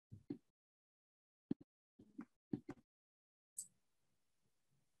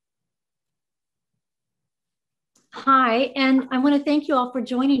Hi, and I want to thank you all for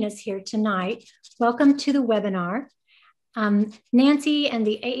joining us here tonight. Welcome to the webinar. Nancy and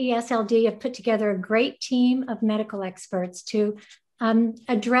the AESLD have put together a great team of medical experts to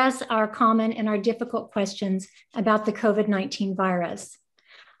address our common and our difficult questions about the COVID-19 virus.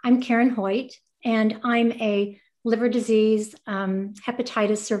 I'm Karen Hoyt, and I'm a liver disease,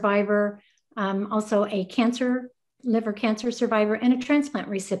 hepatitis survivor, also a liver cancer survivor, and a transplant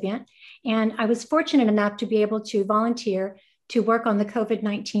recipient. And I was fortunate enough to be able to volunteer to work on the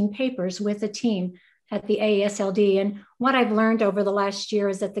COVID-19 papers with a team at the AESLD. And what I've learned over the last year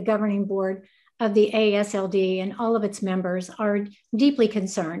is that the governing board of the AESLD and all of its members are deeply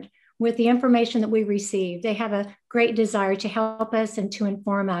concerned with the information that we receive. They have a great desire to help us and to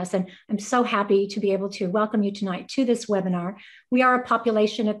inform us. And I'm so happy to be able to welcome you tonight to this webinar. We are a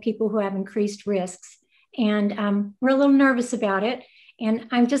population of people who have increased risks, and we're a little nervous about it. And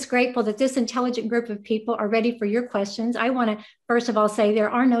I'm just grateful that this intelligent group of people are ready for your questions. I want to, first of all, say there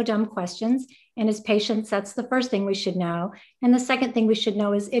are no dumb questions. And as patients, that's the first thing we should know. And the second thing we should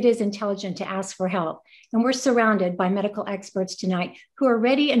know is it is intelligent to ask for help. And we're surrounded by medical experts tonight who are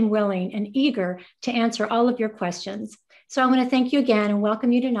ready and willing and eager to answer all of your questions. So I want to thank you again and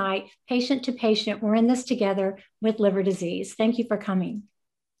welcome you tonight, patient to patient. We're in this together with liver disease. Thank you for coming.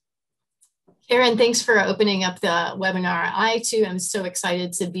 Karen, thanks for opening up the webinar. I too am so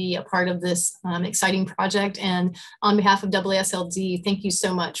excited to be a part of this exciting project. And on behalf of AASLD, thank you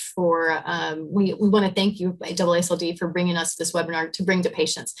so much for, we want to thank you, AASLD, for bringing us this webinar to bring to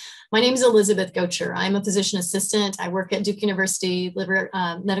patients. My name is Elizabeth Gocher. I'm a physician assistant. I work at Duke University Liver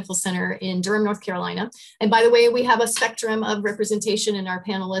Medical Center in Durham, North Carolina. And by the way, we have a spectrum of representation in our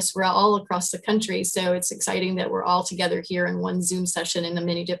panelists. We're all across the country. So it's exciting that we're all together here in one Zoom session in the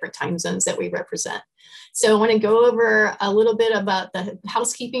many different time zones that we represent. So I want to go over a little bit about the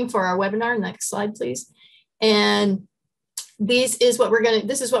housekeeping for our webinar. Next slide, please. And this is what we're going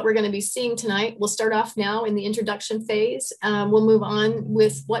to be seeing tonight. We'll start off now in the introduction phase. We'll move on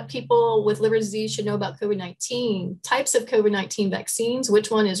with what people with liver disease should know about COVID-19, types of COVID-19 vaccines,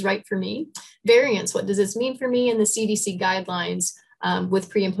 which one is right for me, variants, what does this mean for me, and the CDC guidelines with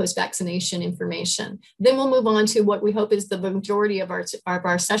pre and post vaccination information. Then we'll move on to what we hope is the majority of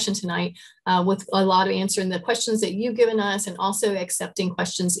our session tonight, with a lot of answering the questions that you've given us and also accepting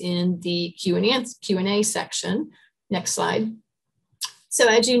questions in the Q&A section. Next slide. So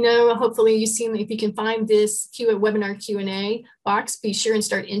as you know, hopefully you've seen, if you can find this webinar Q&A box, be sure and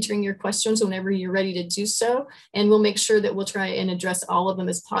start entering your questions whenever you're ready to do so. And we'll make sure that we'll try and address all of them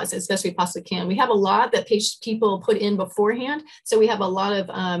as best we possibly can. We have a lot that people put in beforehand. So we have a lot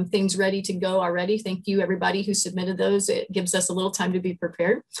of things ready to go already. Thank you everybody who submitted those. It gives us a little time to be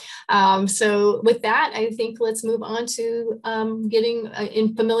prepared. So with that, I think let's move on to getting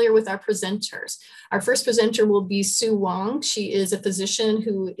familiar with our presenters. Our first presenter will be Sue Wong. She is a physician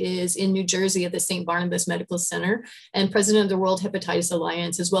who is in New Jersey at the St. Barnabas Medical Center and president of the World Hepatitis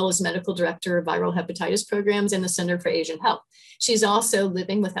Alliance, as well as medical director of viral hepatitis programs and the Center for Asian Health. She's also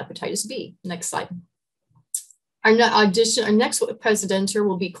living with hepatitis B. Next slide. Our next presenter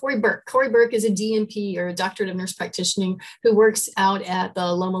will be Corey Burke. Corey Burke is a DNP, or a doctorate of nurse practitioner, who works out at the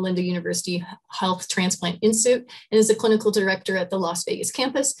Loma Linda University Health Transplant Institute and is a clinical director at the Las Vegas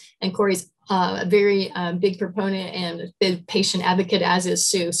campus. And Corey's a very big proponent and big patient advocate, as is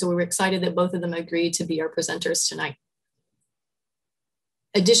Sue. So we were excited that both of them agreed to be our presenters tonight.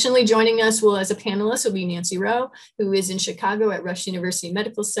 Additionally, joining us as a panelist will be Nancy Rowe, who is in Chicago at Rush University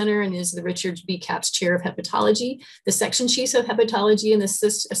Medical Center and is the Richard B. Capps Chair of Hepatology, the Section Chief of Hepatology, and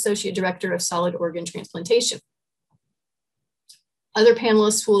the Associate Director of Solid Organ Transplantation. Other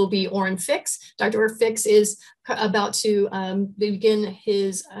panelists will be Orrin Fix. Dr. Orrin Fix is about to begin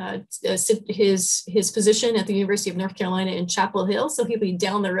his position at the University of North Carolina in Chapel Hill, so he'll be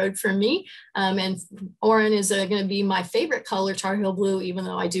down the road from me. And Orrin is going to be my favorite color, Tar Heel Blue, even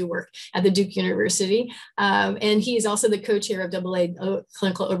though I do work at the Duke University. And he is also the co-chair of AA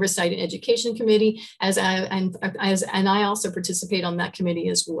Clinical Oversight and Education Committee, and I also participate on that committee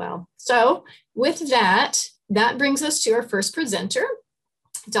as well. So with that brings us to our first presenter.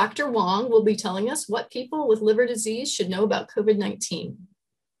 Dr. Wong will be telling us what people with liver disease should know about COVID-19.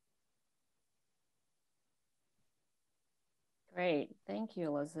 Great, thank you,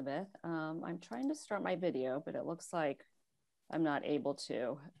 Elizabeth. I'm trying to start my video, but it looks like I'm not able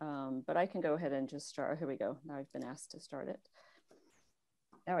to, but I can go ahead and just start. Here we go, now I've been asked to start it.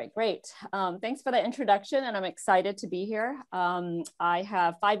 All right, great. Thanks for the introduction, and I'm excited to be here. I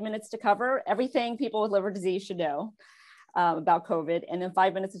have 5 minutes to cover everything people with liver disease should know about COVID, and then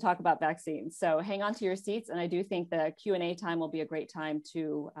 5 minutes to talk about vaccines. So hang on to your seats, and I do think the Q&A time will be a great time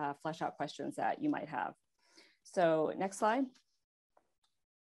to flesh out questions that you might have. So next slide.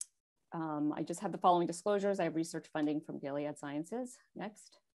 I just have the following disclosures. I have research funding from Gilead Sciences.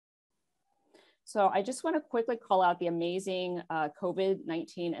 Next. So I just want to quickly call out the amazing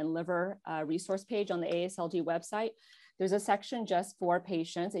COVID-19 and liver resource page on the AASLD website. There's a section just for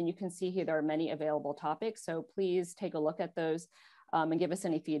patients, and you can see here there are many available topics. So please take a look at those and give us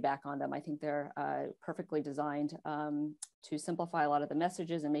any feedback on them. I think they're perfectly designed to simplify a lot of the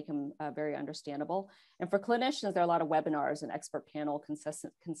messages and make them very understandable. And for clinicians, there are a lot of webinars and expert panel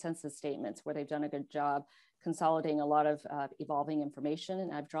consensus statements where they've done a good job consolidating a lot of evolving information.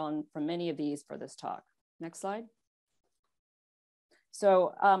 And I've drawn from many of these for this talk. Next slide.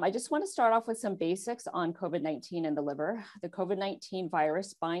 So I just want to start off with some basics on COVID-19 and the liver. The COVID-19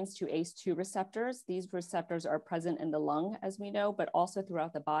 virus binds to ACE2 receptors. These receptors are present in the lung, as we know, but also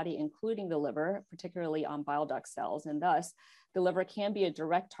throughout the body, including the liver, particularly on bile duct cells. And thus, the liver can be a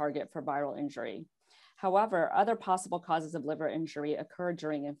direct target for viral injury. However, other possible causes of liver injury occur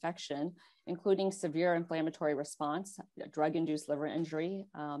during infection, including severe inflammatory response, drug-induced liver injury,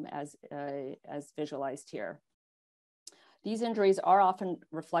 as visualized here. These injuries are often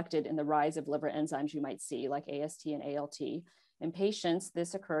reflected in the rise of liver enzymes you might see, like AST and ALT. In patients,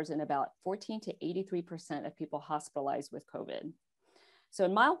 this occurs in about 14 to 83% of people hospitalized with COVID. So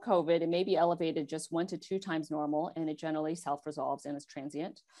in mild COVID, it may be elevated just 1 to 2 times normal, and it generally self-resolves and is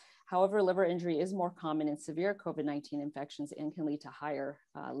transient. However, liver injury is more common in severe COVID-19 infections and can lead to higher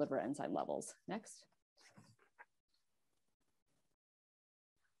liver enzyme levels. Next.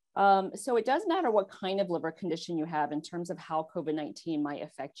 So it does matter what kind of liver condition you have in terms of how COVID-19 might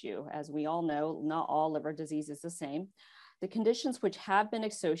affect you. As we all know, not all liver disease is the same. The conditions which have been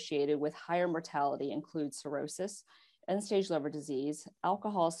associated with higher mortality include cirrhosis, end-stage liver disease,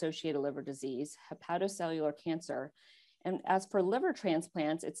 alcohol-associated liver disease, hepatocellular cancer. And as for liver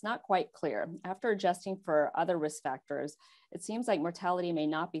transplants, it's not quite clear. After adjusting for other risk factors, it seems like mortality may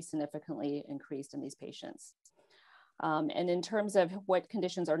not be significantly increased in these patients. And in terms of what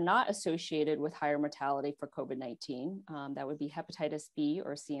conditions are not associated with higher mortality for COVID-19, that would be hepatitis B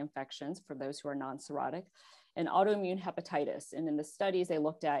or C infections for those who are non-cirrhotic, and autoimmune hepatitis. And in the studies they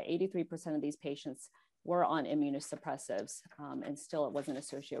looked at, 83% of these patients were on immunosuppressives, and still it wasn't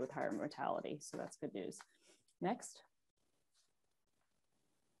associated with higher mortality. So that's good news. Next.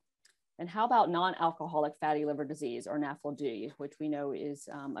 And how about non-alcoholic fatty liver disease, or NAFLD, which we know is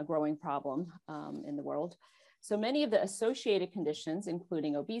a growing problem in the world. So many of the associated conditions,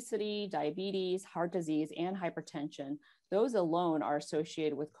 including obesity, diabetes, heart disease, and hypertension, those alone are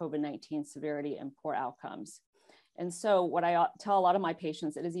associated with COVID-19 severity and poor outcomes. And so what I tell a lot of my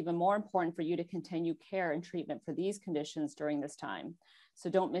patients, it is even more important for you to continue care and treatment for these conditions during this time. So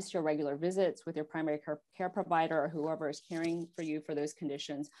don't miss your regular visits with your primary care provider or whoever is caring for you for those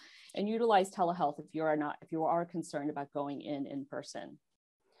conditions, and utilize telehealth if you are concerned about going in person.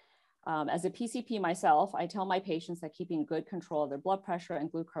 As a PCP myself, I tell my patients that keeping good control of their blood pressure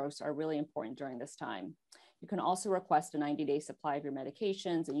and glucose are really important during this time. You can also request a 90-day supply of your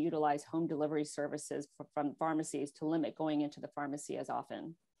medications and utilize home delivery services from pharmacies to limit going into the pharmacy as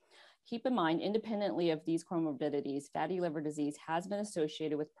often. Keep in mind, independently of these comorbidities, fatty liver disease has been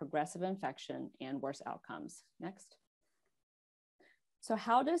associated with progressive infection and worse outcomes. Next. So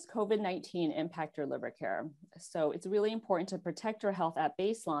how does COVID-19 impact your liver care? So it's really important to protect your health at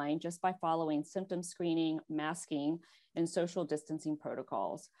baseline just by following symptom screening, masking, and social distancing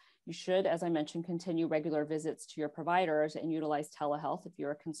protocols. You should, as I mentioned, continue regular visits to your providers and utilize telehealth if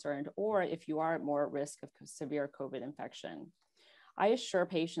you're concerned or if you are at more risk of severe COVID infection. I assure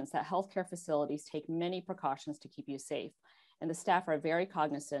patients that healthcare facilities take many precautions to keep you safe, and the staff are very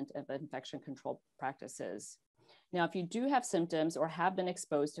cognizant of infection control practices. Now, if you do have symptoms or have been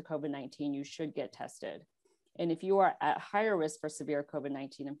exposed to COVID-19, you should get tested. And if you are at higher risk for severe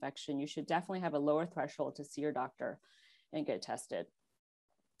COVID-19 infection, you should definitely have a lower threshold to see your doctor and get tested.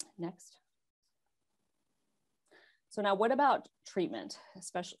 Next. So now what about treatment,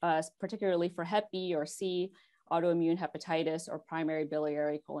 especially, particularly for Hep B or C, autoimmune hepatitis, or primary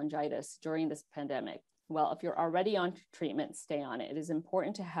biliary cholangitis during this pandemic? Well, if you're already on treatment, stay on it. It is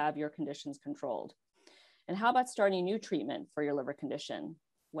important to have your conditions controlled. And how about starting new treatment for your liver condition?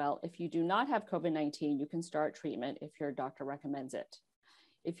 Well, if you do not have COVID-19, you can start treatment if your doctor recommends it.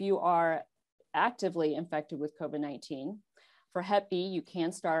 If you are actively infected with COVID-19, for Hep B, you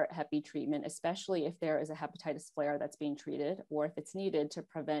can start Hep B treatment, especially if there is a hepatitis flare that's being treated, or if it's needed to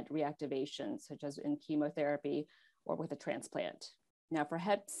prevent reactivation, such as in chemotherapy or with a transplant. Now, for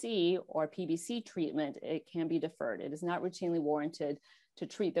Hep C or PBC treatment, it can be deferred. It is not routinely warranted to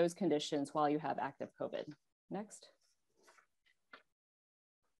treat those conditions while you have active COVID. Next.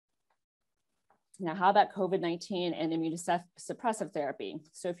 Now, how about COVID-19 and immunosuppressive therapy?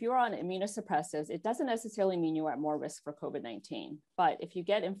 So if you're on immunosuppressives, it doesn't necessarily mean you are at more risk for COVID-19, but if you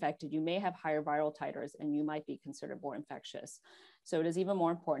get infected, you may have higher viral titers and you might be considered more infectious. So it is even more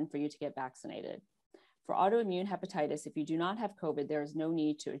important for you to get vaccinated. For autoimmune hepatitis, if you do not have COVID, there is no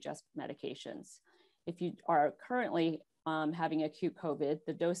need to adjust medications. If you are currently having acute COVID,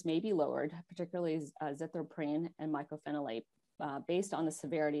 the dose may be lowered, particularly azithromycin and mycophenolate, based on the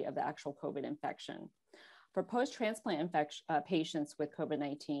severity of the actual COVID infection. For post-transplant patients with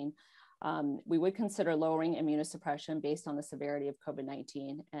COVID-19, we would consider lowering immunosuppression based on the severity of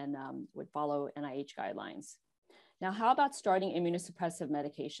COVID-19 and would follow NIH guidelines. Now, how about starting immunosuppressive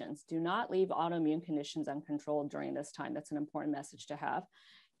medications? Do not leave autoimmune conditions uncontrolled during this time. That's an important message to have.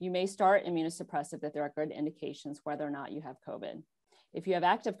 You may start immunosuppressive if there are good indications whether or not you have COVID. If you have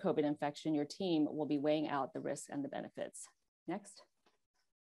active COVID infection, your team will be weighing out the risks and the benefits. Next.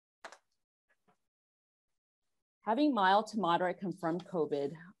 Having mild to moderate confirmed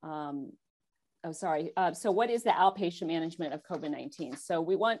COVID. So what is the outpatient management of COVID-19? So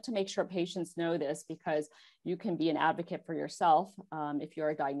we want to make sure patients know this because you can be an advocate for yourself if you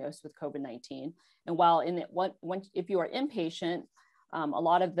are diagnosed with COVID-19. And while if you are inpatient, a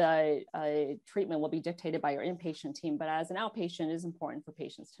lot of the treatment will be dictated by your inpatient team, but as an outpatient, it is important for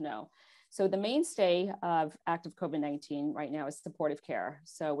patients to know. So the mainstay of active COVID-19 right now is supportive care.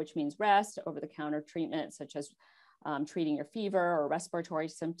 So which means rest, over-the-counter treatment, such as treating your fever or respiratory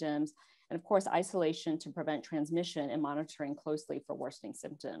symptoms, and of course, isolation to prevent transmission and monitoring closely for worsening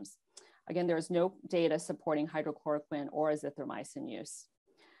symptoms. Again, there is no data supporting hydrochloroquine or azithromycin use.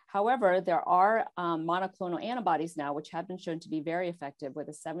 However, there are monoclonal antibodies now, which have been shown to be very effective with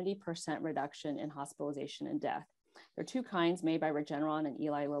a 70% reduction in hospitalization and death. There are two kinds made by Regeneron and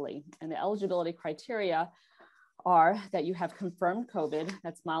Eli Lilly, and the eligibility criteria are that you have confirmed COVID,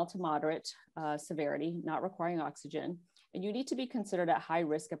 that's mild to moderate severity, not requiring oxygen, and you need to be considered at high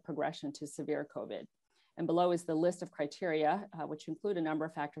risk of progression to severe COVID. And below is the list of criteria, which include a number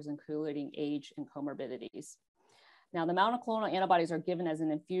of factors, including age and comorbidities. Now, the monoclonal antibodies are given as an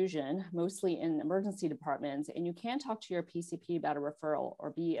infusion, mostly in emergency departments, and you can talk to your PCP about a referral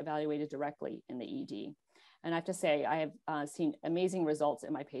or be evaluated directly in the ED. And I have to say, I have seen amazing results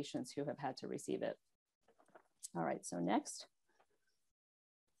in my patients who have had to receive it. All right, so next.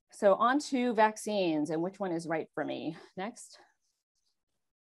 So on to vaccines and which one is right for me. Next.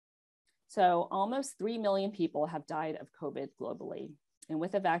 So almost 3 million people have died of COVID globally. And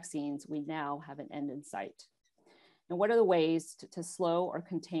with the vaccines, we now have an end in sight. And what are the ways to slow or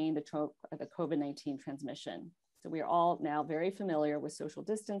contain the COVID-19 transmission? So we are all now very familiar with social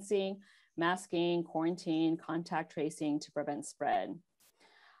distancing, masking, quarantine, contact tracing to prevent spread.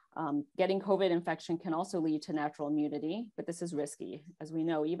 Getting COVID infection can also lead to natural immunity, but this is risky. As we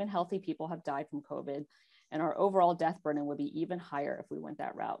know, even healthy people have died from COVID, and our overall death burden would be even higher if we went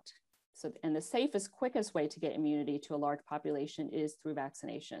that route. So, and the safest, quickest way to get immunity to a large population is through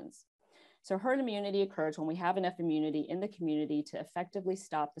vaccinations. So herd immunity occurs when we have enough immunity in the community to effectively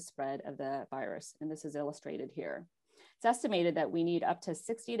stop the spread of the virus, and this is illustrated here. It's estimated that we need up to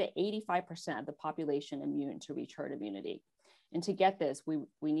 60 to 85% of the population immune to reach herd immunity. And to get this,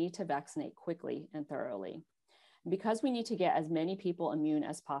 we need to vaccinate quickly and thoroughly. And because we need to get as many people immune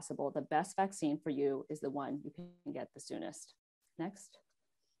as possible, the best vaccine for you is the one you can get the soonest. Next.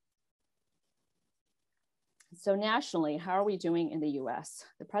 So nationally, how are we doing in the US?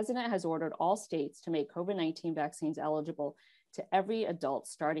 The president has ordered all states to make COVID-19 vaccines eligible to every adult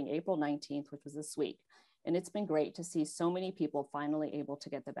starting April 19th, which was this week. And it's been great to see so many people finally able to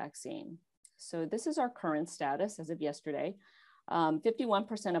get the vaccine. So this is our current status as of yesterday.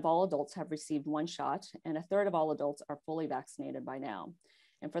 51% of all adults have received one shot, and a third of all adults are fully vaccinated by now.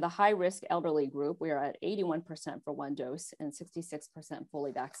 And for the high-risk elderly group, we are at 81% for one dose and 66%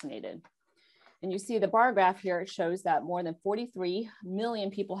 fully vaccinated. And you see the bar graph here, it shows that more than 43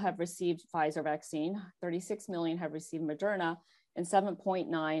 million people have received Pfizer vaccine, 36 million have received Moderna, and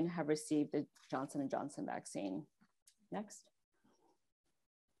 7.9 have received the Johnson & Johnson vaccine. Next.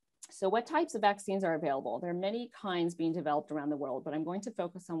 So what types of vaccines are available? There are many kinds being developed around the world, but I'm going to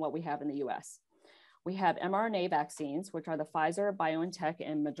focus on what we have in the US. We have mRNA vaccines, which are the Pfizer, BioNTech,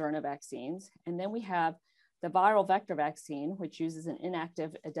 and Moderna vaccines. And then we have the viral vector vaccine, which uses an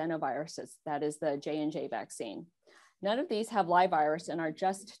inactive adenovirus, that is the J&J vaccine. None of these have live virus and are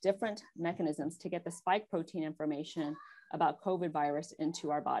just different mechanisms to get the spike protein information about COVID virus into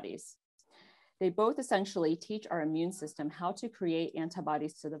our bodies. They both essentially teach our immune system how to create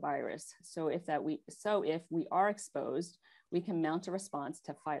antibodies to the virus. So if we are exposed, we can mount a response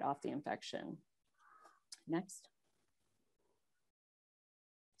to fight off the infection. Next.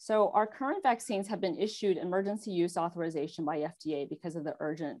 So our current vaccines have been issued emergency use authorization by FDA because of the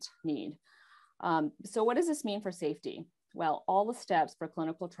urgent need. So what does this mean for safety? Well, all the steps for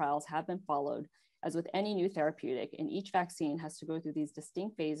clinical trials have been followed, as with any new therapeutic, and each vaccine has to go through these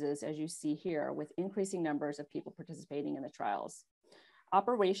distinct phases, as you see here, with increasing numbers of people participating in the trials.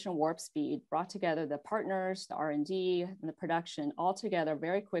 Operation Warp Speed brought together the partners, the R&D, and the production all together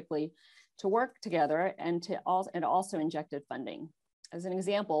very quickly to work together and also injected funding. As an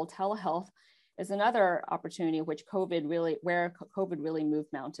example, telehealth is another opportunity where COVID really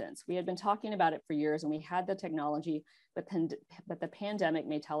moved mountains. We had been talking about it for years and we had the technology, but the pandemic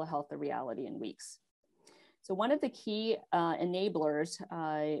made telehealth a reality in weeks. So one of the key enablers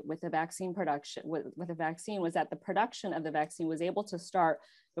with the vaccine production, with the vaccine, was that the production of the vaccine was able to start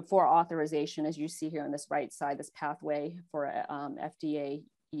before authorization, as you see here on this right side, this pathway for FDA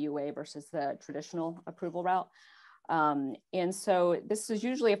EUA versus the traditional approval route. And so this is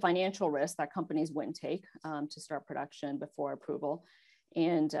usually a financial risk that companies wouldn't take to start production before approval.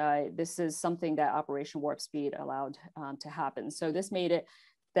 And this is something that Operation Warp Speed allowed to happen. So this made it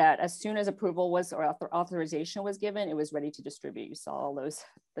that as soon as approval was or authorization was given, it was ready to distribute. You saw all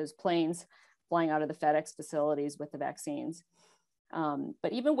those planes flying out of the FedEx facilities with the vaccines.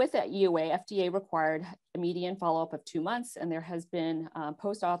 But even with that EUA, FDA required a median follow-up of 2 months, and there has been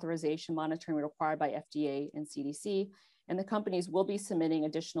post-authorization monitoring required by FDA and CDC, and the companies will be submitting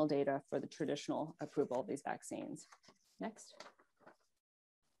additional data for the traditional approval of these vaccines. Next.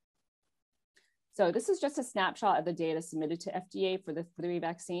 So this is just a snapshot of the data submitted to FDA for the 3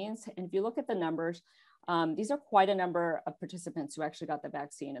 vaccines. And if you look at the numbers, these are quite a number of participants who actually got the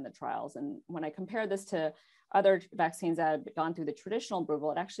vaccine in the trials. And when I compare this to other vaccines that have gone through the traditional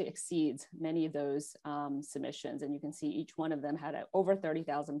approval, it actually exceeds many of those submissions. And you can see each one of them had over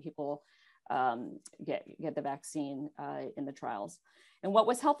 30,000 people get the vaccine in the trials. And what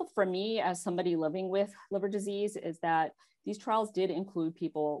was helpful for me as somebody living with liver disease is that these trials did include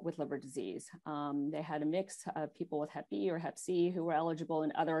people with liver disease. They had a mix of people with Hep B or Hep C who were eligible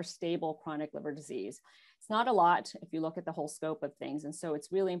and other stable chronic liver disease. It's not a lot if you look at the whole scope of things. And so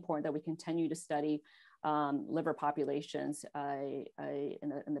it's really important that we continue to study liver populations in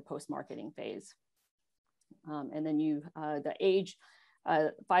the post-marketing phase. And then the age,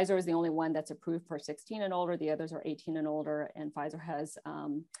 Pfizer is the only one that's approved for 16 and older. The others are 18 and older, and Pfizer has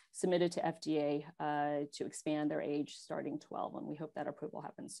submitted to FDA to expand their age starting 12, and we hope that approval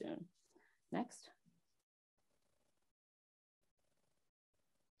happens soon. Next.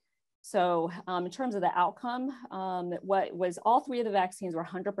 So in terms of the outcome, all 3 of the vaccines were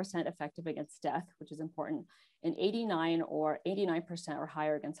 100% effective against death, which is important, and 89% or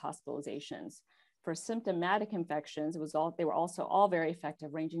higher against hospitalizations. For symptomatic infections, they were also all very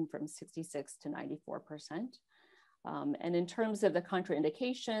effective, ranging from 66 to 94%. And in terms of the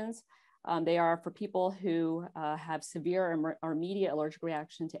contraindications, they are for people who have severe or immediate allergic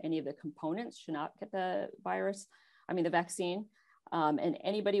reaction to any of the components should not get the vaccine. And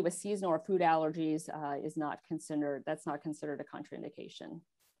anybody with seasonal or food allergies that's not considered a contraindication.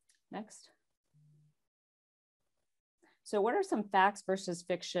 Next. So what are some facts versus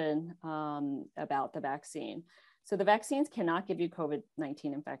fiction about the vaccine? So the vaccines cannot give you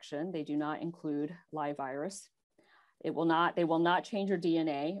COVID-19 infection. They do not include live virus. They will not change your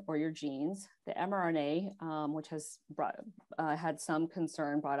DNA or your genes. The mRNA, which has had some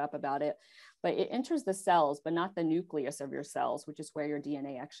concern brought up about it, but it enters the cells, but not the nucleus of your cells, which is where your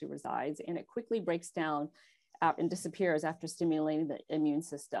DNA actually resides. And it quickly breaks down and disappears after stimulating the immune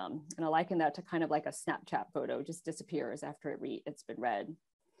system. And I liken that to kind of like a Snapchat photo, just disappears after it's been read.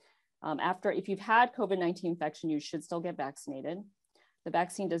 If you've had COVID-19 infection, you should still get vaccinated. The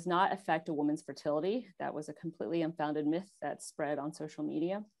vaccine does not affect a woman's fertility. That was a completely unfounded myth that spread on social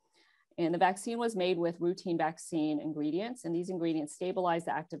media. And the vaccine was made with routine vaccine ingredients, and these ingredients stabilize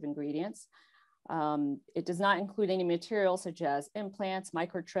the active ingredients. It does not include any materials such as implants,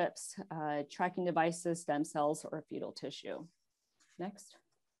 microchips, tracking devices, stem cells, or fetal tissue. Next.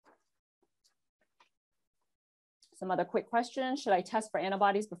 Some other quick questions. Should I test for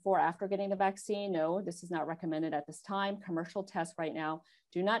antibodies before or after getting the vaccine? No, this is not recommended at this time. Commercial tests right now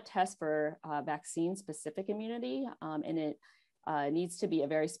do not test for vaccine-specific immunity, and it needs to be a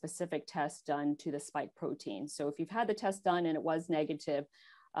very specific test done to the spike protein. So if you've had the test done and it was negative,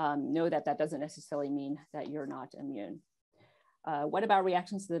 know that doesn't necessarily mean that you're not immune. What about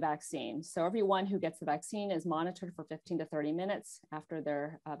reactions to the vaccine? So everyone who gets the vaccine is monitored for 15 to 30 minutes after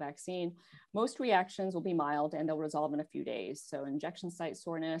their vaccine. Most reactions will be mild and they'll resolve in a few days. So injection site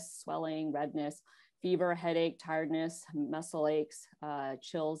soreness, swelling, redness, fever, headache, tiredness, muscle aches,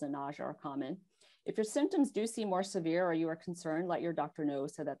 chills, and nausea are common. If your symptoms do seem more severe or you are concerned, let your doctor know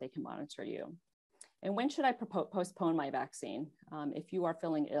so that they can monitor you. And when should I postpone my vaccine? If you are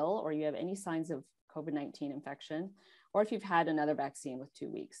feeling ill or you have any signs of COVID-19 infection, or if you've had another vaccine with 2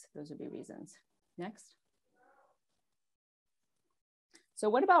 weeks, those would be reasons. Next. So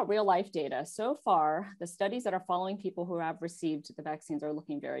what about real life data? So far, the studies that are following people who have received the vaccines are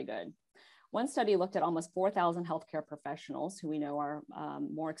looking very good. One study looked at almost 4,000 healthcare professionals who we know are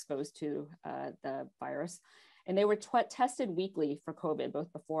more exposed to the virus, and they were tested weekly for COVID,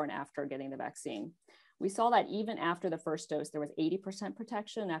 both before and after getting the vaccine. We saw that even after the first dose, there was 80%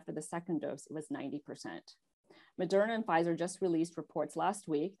 protection. After the second dose, it was 90%. Moderna and Pfizer just released reports last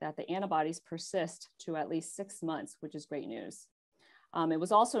week that the antibodies persist to at least 6 months, which is great news. It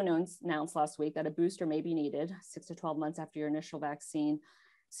was also announced last week that a booster may be needed 6 to 12 months after your initial vaccine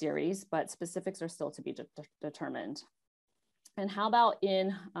series, but specifics are still to be determined. And how about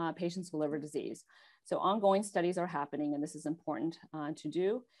in patients with liver disease? So ongoing studies are happening, and this is important to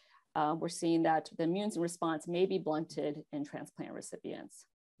do. We're seeing that the immune response may be blunted in transplant recipients.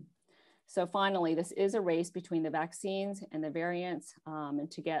 So finally, this is a race between the vaccines and the variants, and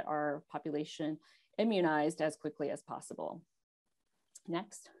to get our population immunized as quickly as possible.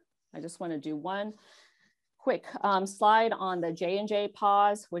 Next, I just want to do one quick slide on the J&J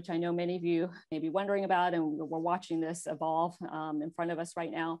pause, which I know many of you may be wondering about, and we're watching this evolve in front of us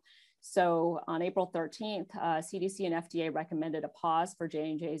right now. So on April 13th, CDC and FDA recommended a pause for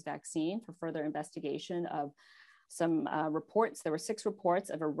J&J's vaccine for further investigation of some reports. There were 6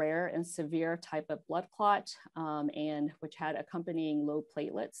 reports of a rare and severe type of blood clot, and which had accompanying low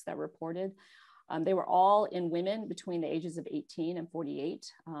platelets that reported. They were all in women between the ages of 18 and 48.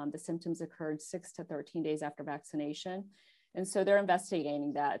 The symptoms occurred 6 to 13 days after vaccination. And so they're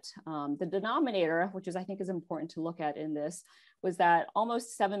investigating that. The denominator, which I think is important to look at in this, was that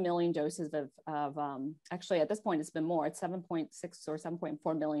almost 7 million doses of actually at this point it's been more, it's 7.6 or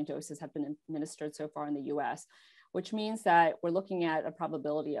 7.4 million doses have been administered so far in the US, which means that we're looking at a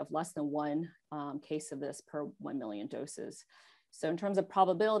probability of less than 1 case of this per 1 million doses. So in terms of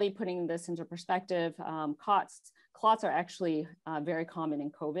probability, putting this into perspective, clots are actually very common in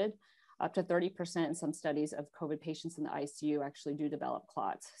COVID. Up to 30% in some studies of COVID patients in the ICU actually do develop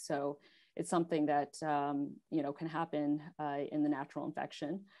clots. So it's something that can happen in the natural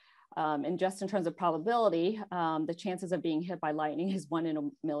infection. And just in terms of probability, the chances of being hit by lightning is 1 in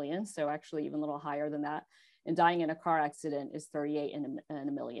a million. So actually even a little higher than that. And dying in a car accident is 38 in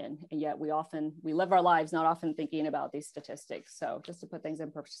a million. And yet we live our lives not often thinking about these statistics. So just to put things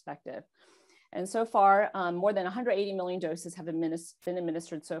in perspective. And so far, more than 180 million doses have been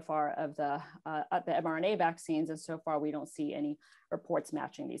administered so far of the mRNA vaccines. And so far, we don't see any reports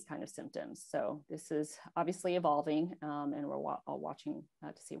matching these kind of symptoms. So this is obviously evolving, and we're all watching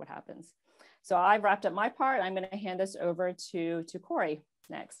to see what happens. So I've wrapped up my part. I'm going to hand this over to Corey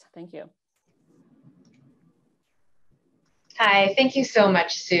next. Thank you. Hi, thank you so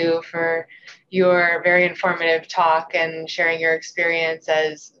much, Sue, for your very informative talk and sharing your experience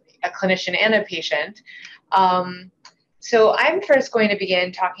as a clinician and a patient. So I'm first going to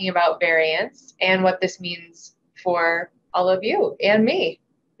begin talking about variants and what this means for all of you and me.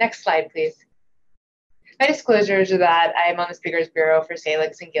 Next slide, please. My disclosures are that I'm on the Speakers Bureau for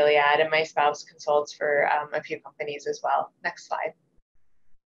Salix and Gilead, and my spouse consults for a few companies as well. Next slide.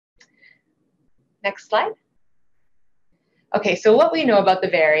 Next slide. Okay, so what we know about the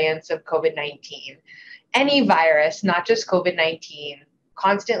variants of COVID-19. Any virus, not just COVID-19,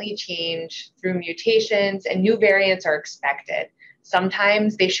 constantly change through mutations, and new variants are expected.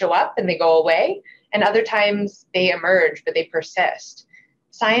 Sometimes they show up and they go away, and other times they emerge, but they persist.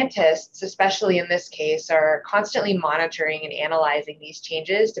 Scientists, especially in this case, are constantly monitoring and analyzing these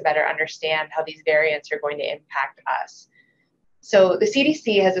changes to better understand how these variants are going to impact us. So the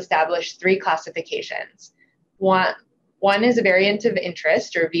CDC has established 3 classifications. One is a variant of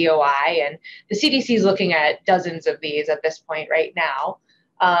interest, or VOI, and the CDC is looking at dozens of these at this point right now.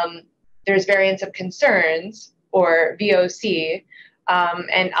 There's variants of concerns, or VOC,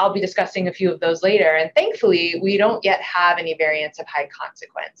 and I'll be discussing a few of those later. And thankfully, we don't yet have any variants of high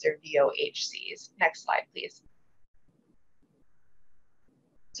consequence, or VOHCs. Next slide, please.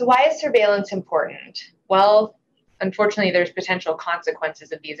 So why is surveillance important? Well, unfortunately, there's potential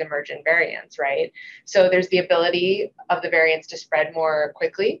consequences of these emergent variants, right? So there's the ability of the variants to spread more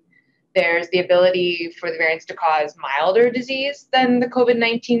quickly. There's the ability for the variants to cause milder disease than the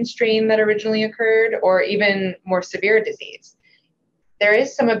COVID-19 strain that originally occurred, or even more severe disease. There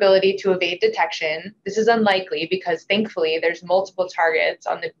is some ability to evade detection. This is unlikely because thankfully there's multiple targets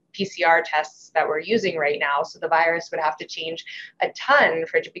on the PCR tests that we're using right now, so the virus would have to change a ton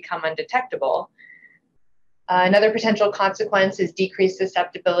for it to become undetectable. Another potential consequence is decreased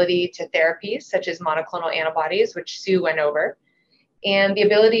susceptibility to therapies such as monoclonal antibodies, which Sue went over, and the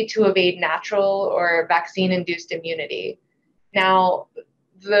ability to evade natural or vaccine-induced immunity. Now,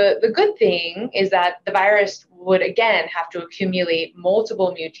 the good thing is that the virus would again have to accumulate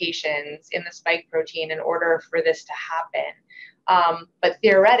multiple mutations in the spike protein in order for this to happen. But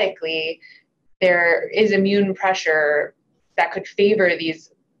theoretically, there is immune pressure that could favor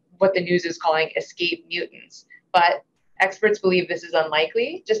these, what the news is calling escape mutants. But experts believe this is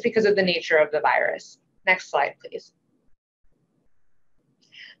unlikely just because of the nature of the virus. Next slide, please.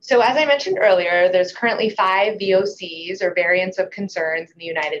 So as I mentioned earlier, there's currently 5 VOCs or variants of concerns in the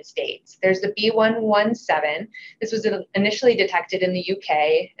United States. There's the B117. This was initially detected in the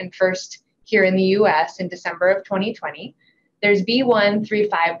UK and first here in the US in December of 2020. There's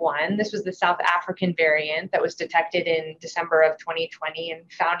B1351. This was the South African variant that was detected in December of 2020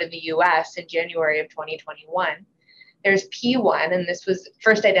 and found in the US in January of 2021. There's P1, and this was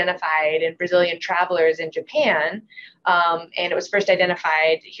first identified in Brazilian travelers in Japan, and it was first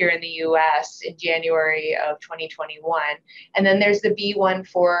identified here in the US in January of 2021. And then there's the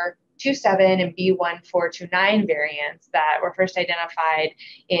B1427 and B1429 variants that were first identified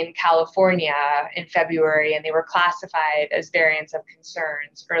in California in February, and they were classified as variants of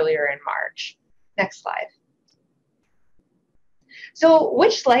concerns earlier in March. Next slide. So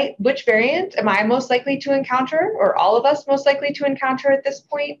which variant am I most likely to encounter, or all of us most likely to encounter at this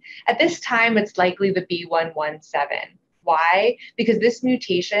point? At this time, it's likely the B117. Why? Because this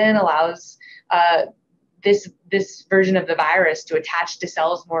mutation allows this version of the virus to attach to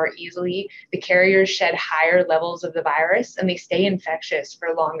cells more easily. The carriers shed higher levels of the virus, and they stay infectious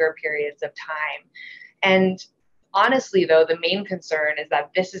for longer periods of time. And honestly, though, the main concern is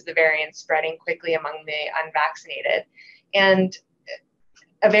that this is the variant spreading quickly among the unvaccinated. And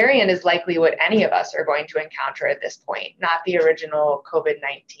a variant is likely what any of us are going to encounter at this point, not the original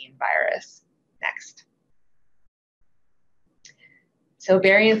COVID-19 virus. Next. So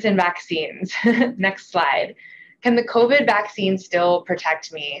variants and vaccines. Next slide. Can the COVID vaccine still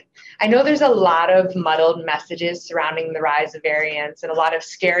protect me? I know there's a lot of muddled messages surrounding the rise of variants and a lot of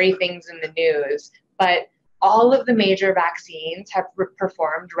scary things in the news, but all of the major vaccines have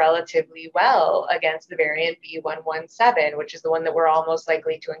performed relatively well against the variant B117, which is the one that we're all most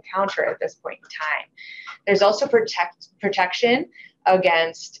likely to encounter at this point in time. There's also protection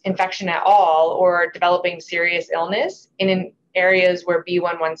against infection at all or developing serious illness in areas where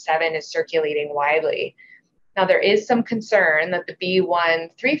B117 is circulating widely. Now, there is some concern that the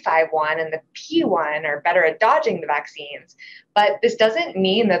B1351 and the P1 are better at dodging the vaccines, but this doesn't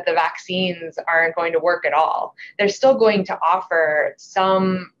mean that the vaccines aren't going to work at all. They're still going to offer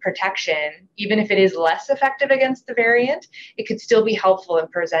some protection, even if it is less effective against the variant. It could still be helpful in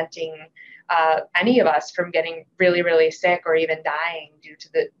preventing any of us from getting really, really sick or even dying due to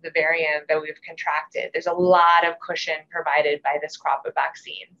the variant that we've contracted. There's a lot of cushion provided by this crop of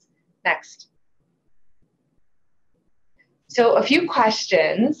vaccines. Next. So a few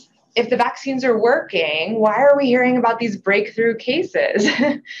questions. If the vaccines are working, why are we hearing about these breakthrough cases?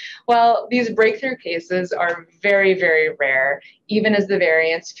 Well, these breakthrough cases are very, very rare, even as the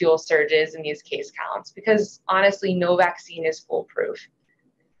variants fuel surges in these case counts, because honestly, no vaccine is foolproof.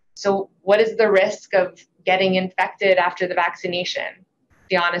 So what is the risk of getting infected after the vaccination?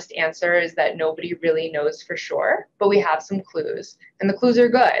 The honest answer is that nobody really knows for sure, but we have some clues, and the clues are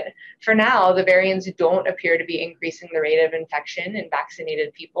good. For now, the variants don't appear to be increasing the rate of infection in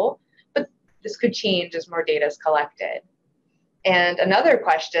vaccinated people, but this could change as more data is collected. And another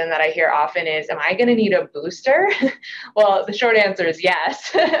question that I hear often is, am I going to need a booster? Well, the short answer is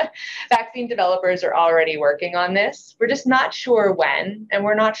yes. Vaccine developers are already working on this. We're just not sure when, and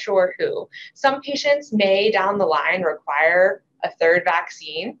we're not sure who. Some patients may down the line require a third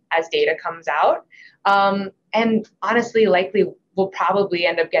vaccine as data comes out. And honestly, likely we'll probably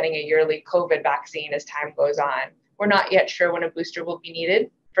end up getting a yearly COVID vaccine as time goes on. We're not yet sure when a booster will be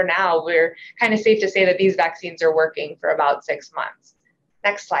needed. For now, we're kind of safe to say that these vaccines are working for about 6 months.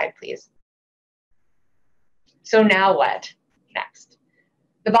 Next slide, please. So now what? Next.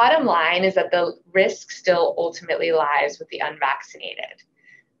 The bottom line is that the risk still ultimately lies with the unvaccinated.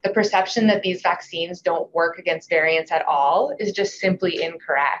 The perception that these vaccines don't work against variants at all is just simply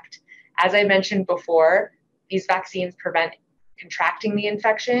incorrect. As I mentioned before, these vaccines prevent contracting the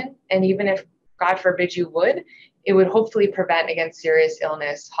infection, and even if, God forbid, you would, it would hopefully prevent against serious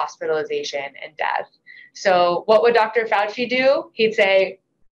illness, hospitalization, and death. So what would Dr. Fauci do? He'd say,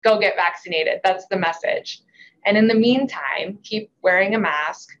 go get vaccinated. That's the message. And in the meantime, keep wearing a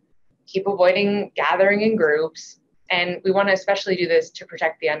mask, keep avoiding gathering in groups, and we want to especially do this to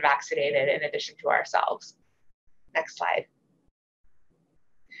protect the unvaccinated in addition to ourselves. Next slide.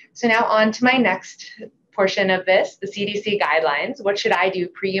 So now on to my next portion of this, the CDC guidelines. What should I do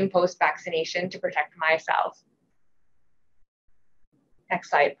pre and post vaccination to protect myself? Next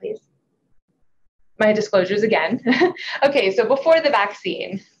slide, please. My disclosures again. Okay, so before the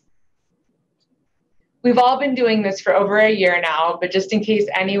vaccine, we've all been doing this for over a year now, but just in case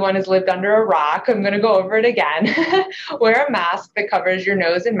anyone has lived under a rock, I'm going to go over it again. Wear a mask that covers your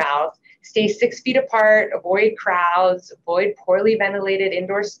nose and mouth. Stay 6 feet apart, avoid crowds, avoid poorly ventilated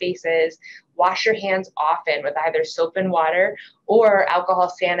indoor spaces, wash your hands often with either soap and water or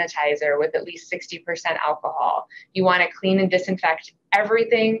alcohol sanitizer with at least 60% alcohol. You want to clean and disinfect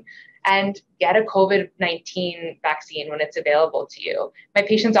everything and get a COVID-19 vaccine when it's available to you. My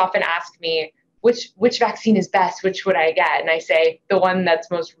patients often ask me, which vaccine is best? Which would I get? And I say, the one that's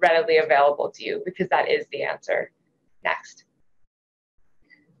most readily available to you, because that is the answer. Next.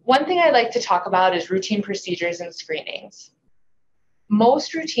 One thing I'd like to talk about is routine procedures and screenings.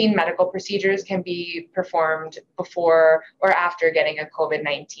 Most routine medical procedures can be performed before or after getting a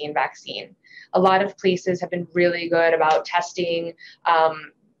COVID-19 vaccine. A lot of places have been really good about testing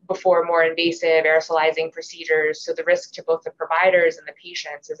before more invasive aerosolizing procedures, so the risk to both the providers and the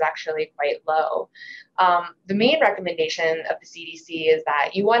patients is actually quite low. The main recommendation of the CDC is that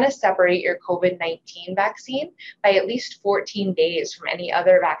you want to separate your COVID-19 vaccine by at least 14 days from any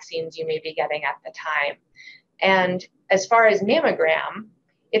other vaccines you may be getting at the time. And as far as mammogram,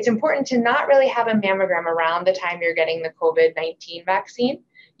 it's important to not really have a mammogram around the time you're getting the COVID-19 vaccine.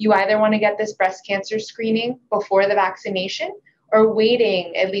 You either want to get this breast cancer screening before the vaccination or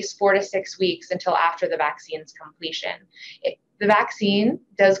waiting at least 4 to 6 weeks until after the vaccine's completion. The vaccine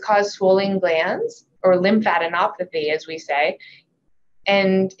does cause swollen glands or lymphadenopathy, as we say,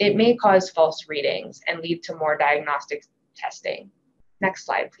 and it may cause false readings and lead to more diagnostic testing. Next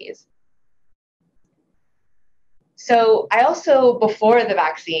slide, please. So I also, before the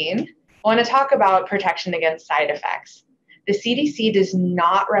vaccine, want to talk about protection against side effects. The CDC does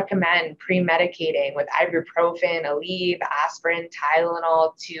not recommend pre-medicating with ibuprofen, Aleve, aspirin,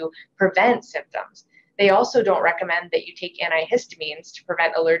 Tylenol to prevent symptoms. They also don't recommend that you take antihistamines to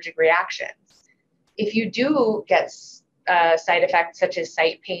prevent allergic reactions. If you do get side effects such as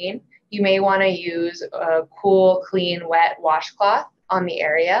site pain, you may want to use a cool, clean, wet washcloth on the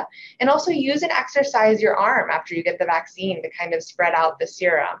area, and also use and exercise your arm after you get the vaccine to kind of spread out the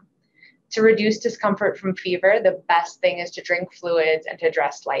serum. To reduce discomfort from fever, the best thing is to drink fluids and to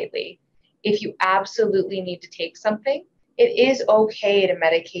dress lightly. If you absolutely need to take something, it is okay to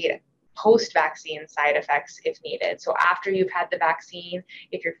medicate post-vaccine side effects if needed. So after you've had the vaccine,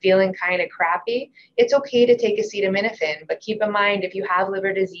 if you're feeling kind of crappy, it's okay to take acetaminophen, but keep in mind if you have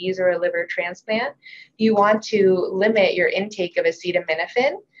liver disease or a liver transplant, you want to limit your intake of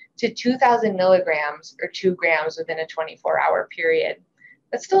acetaminophen to 2,000 milligrams or 2 grams within a 24-hour period.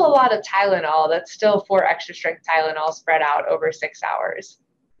 That's still a lot of Tylenol. That's still 4 extra strength Tylenol spread out over 6 hours.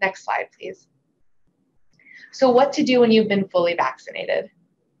 Next slide, please. So what to do when you've been fully vaccinated?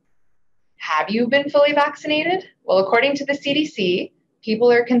 Have you been fully vaccinated? Well, according to the CDC, people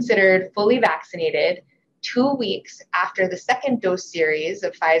are considered fully vaccinated 2 weeks after the second dose series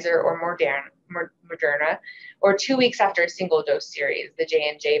of Pfizer or Moderna, or 2 weeks after a single dose series, the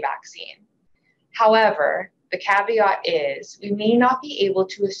J&J vaccine. However, the caveat is we may not be able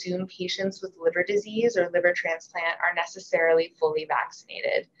to assume patients with liver disease or liver transplant are necessarily fully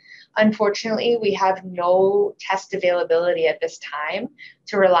vaccinated. Unfortunately, we have no test availability at this time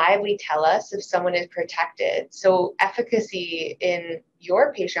to reliably tell us if someone is protected. So efficacy in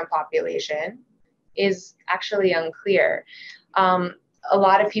your patient population is actually unclear. A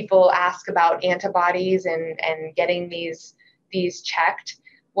lot of people ask about antibodies and getting these checked.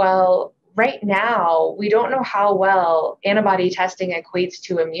 Well, right now, we don't know how well antibody testing equates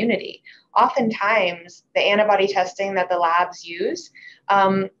to immunity. Oftentimes, the antibody testing that the labs use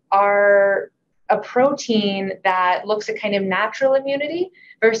are a protein that looks at kind of natural immunity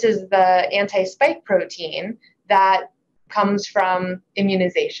versus the anti-spike protein that comes from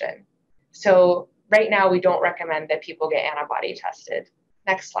immunization. So right now, we don't recommend that people get antibody tested.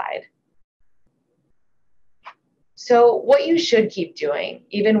 Next slide. So what you should keep doing,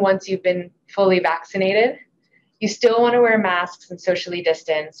 even once you've been fully vaccinated, you still want to wear masks and socially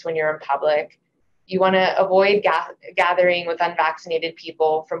distance when you're in public. You want to avoid gathering with unvaccinated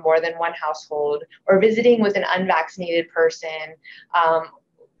people from more than one household, or visiting with an unvaccinated person,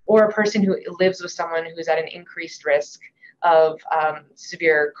 or a person who lives with someone who's at an increased risk of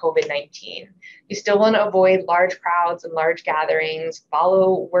severe COVID-19. You still want to avoid large crowds and large gatherings,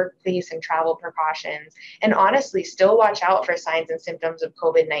 follow workplace and travel precautions, and honestly, still watch out for signs and symptoms of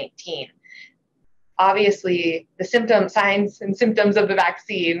COVID-19. Obviously, the signs and symptoms of the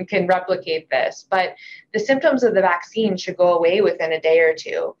vaccine can replicate this, but the symptoms of the vaccine should go away within a day or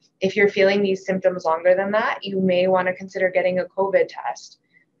two. If you're feeling these symptoms longer than that, you may want to consider getting a COVID test.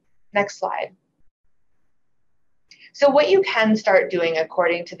 Next slide. So what you can start doing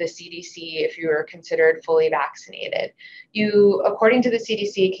according to the CDC if you are considered fully vaccinated, you, according to the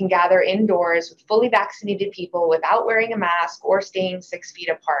CDC, can gather indoors with fully vaccinated people without wearing a mask or staying 6 feet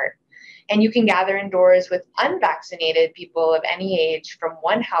apart. And you can gather indoors with unvaccinated people of any age from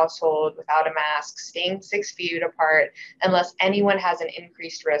one household without a mask, staying 6 feet apart, unless anyone has an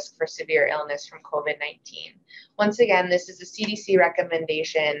increased risk for severe illness from COVID-19. Once again, this is a CDC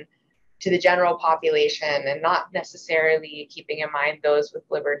recommendation to the general population and not necessarily keeping in mind those with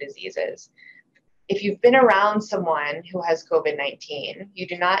liver diseases. If you've been around someone who has COVID-19, you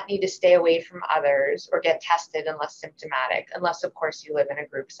do not need to stay away from others or get tested unless symptomatic, unless of course you live in a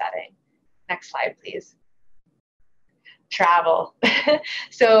group setting. Next slide, please. Travel.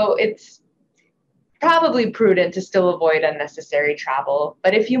 So it's probably prudent to still avoid unnecessary travel,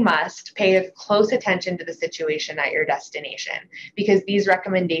 but if you must, pay close attention to the situation at your destination because these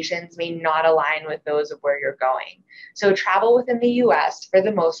recommendations may not align with those of where you're going. So travel within the US, for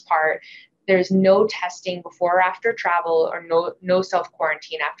the most part, there's no testing before or after travel or no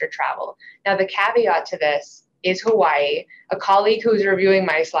self-quarantine after travel. Now, the caveat to this is Hawaii. A colleague who's reviewing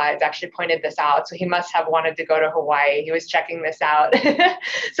my slides actually pointed this out, so he must have wanted to go to Hawaii. He was checking this out.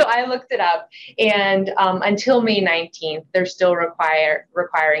 So I looked it up, and until May 19th, they're still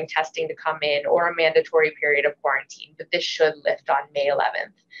requiring testing to come in or a mandatory period of quarantine, but this should lift on May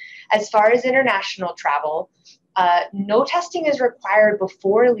 11th. As far as international travel, no testing is required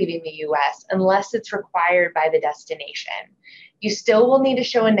before leaving the US unless it's required by the destination. You still will need to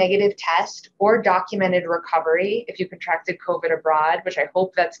show a negative test or documented recovery if you contracted COVID abroad, which I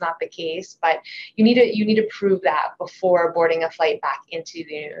hope that's not the case, but you need to prove that before boarding a flight back into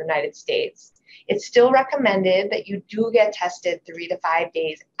the United States. It's still recommended that you do get tested 3 to 5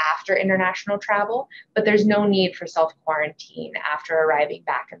 days after international travel, but there's no need for self-quarantine after arriving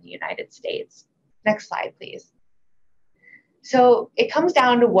back in the United States. Next slide, please. So it comes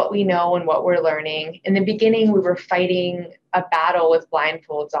down to what we know and what we're learning. In the beginning, we were fighting a battle with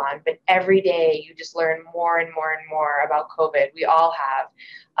blindfolds on, but every day you just learn more and more and more about COVID. We all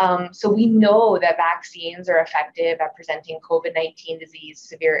have. So we know that vaccines are effective at preventing COVID-19 disease,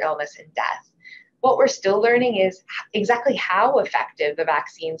 severe illness, and death. What we're still learning is exactly how effective the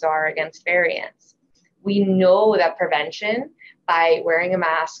vaccines are against variants. We know that prevention, by wearing a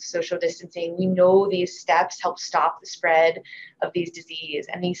mask, social distancing, we know these steps help stop the spread of these diseases,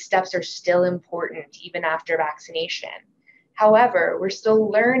 and these steps are still important even after vaccination. However, we're still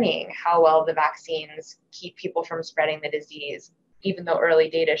learning how well the vaccines keep people from spreading the disease, even though early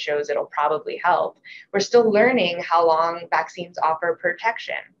data shows it'll probably help. We're still learning how long vaccines offer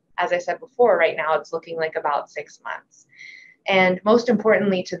protection. As I said before, right now it's looking like about 6 months. And most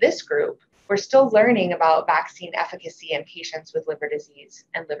importantly to this group, we're still learning about vaccine efficacy in patients with liver disease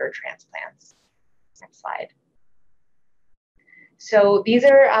and liver transplants. Next slide. So these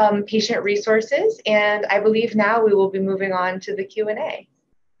are patient resources, and I believe now we will be moving on to the Q&A.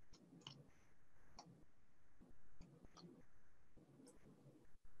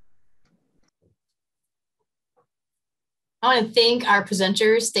 I want to thank our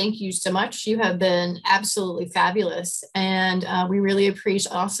presenters. Thank you so much. You have been absolutely fabulous. And we really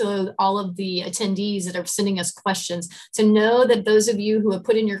appreciate also all of the attendees that are sending us questions. So know that those of you who have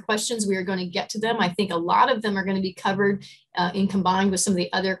put in your questions, we are going to get to them. I think a lot of them are going to be covered in combined with some of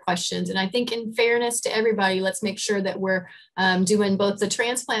the other questions. And I think in fairness to everybody, let's make sure that we're doing both the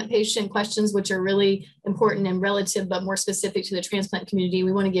transplant patient questions, which are really important and relative, but more specific to the transplant community.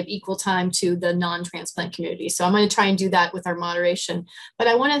 We want to give equal time to the non-transplant community. So I'm going to try and do that with our moderation. But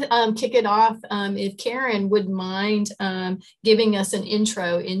I want to kick it off, if Karen would mind giving us an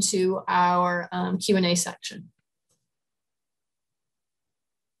intro into our Q&A section.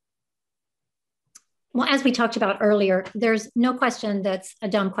 Well, as we talked about earlier, there's no question that's a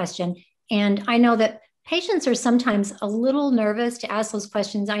dumb question. And I know that patients are sometimes a little nervous to ask those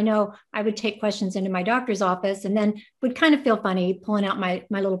questions. I know I would take questions into my doctor's office and then would kind of feel funny pulling out my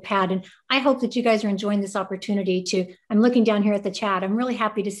little pad. And I hope that you guys are enjoying this opportunity to, I'm looking down here at the chat. I'm really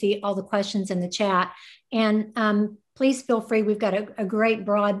happy to see all the questions in the chat. And please feel free. We've got a great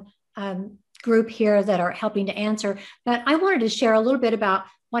broad group here that are helping to answer. But I wanted to share a little bit about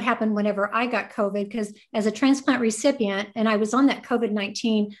what happened whenever I got COVID, because as a transplant recipient, and I was on that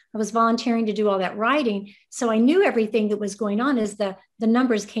COVID-19, I was volunteering to do all that writing. So I knew everything that was going on as the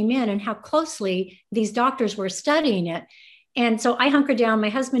numbers came in and how closely these doctors were studying it. And so I hunkered down. My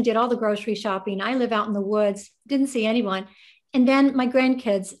husband did all the grocery shopping. I live out in the woods, didn't see anyone. And then my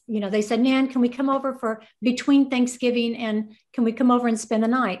grandkids, they said, Nan, can we come over for between Thanksgiving and can we come over and spend the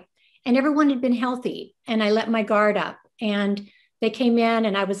night? And everyone had been healthy. And I let my guard up. And they came in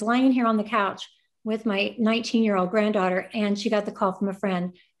and I was lying here on the couch with my 19-year-old granddaughter. And she got the call from a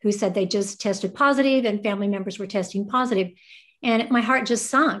friend who said they just tested positive and family members were testing positive. And my heart just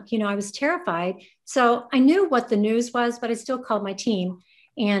sunk. I was terrified. So I knew what the news was, but I still called my team.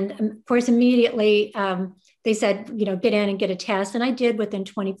 And of course, immediately they said, get in and get a test. And I did within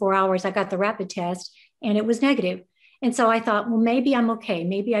 24 hours. I got the rapid test and it was negative. And so I thought, well, maybe I'm okay.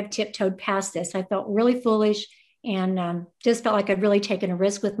 Maybe I've tiptoed past this. I felt really foolish and just felt like I'd really taken a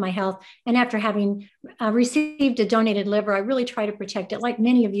risk with my health. And after having received a donated liver, I really try to protect it like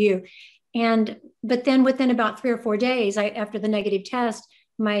many of you. But then within about 3 or 4 days after the negative test,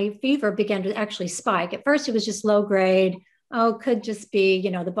 my fever began to actually spike. At first, it was just low grade. Oh, could just be,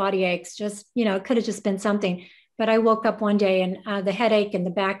 the body aches, just, it could have just been something. But I woke up one day and the headache and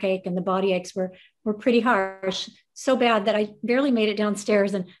the backache and the body aches were pretty harsh, so bad that I barely made it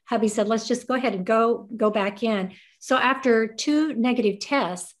downstairs. And hubby said, let's just go ahead and go back in. So after 2 negative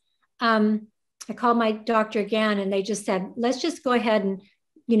tests, I called my doctor again and they just said, let's just go ahead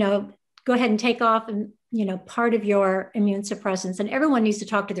and take off and, part of your immune suppressants. And everyone needs to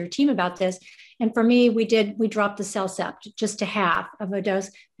talk to their team about this. And for me, we dropped the CellCept just to half of a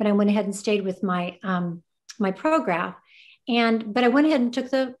dose, but I went ahead and stayed with my Prograf. But I went ahead and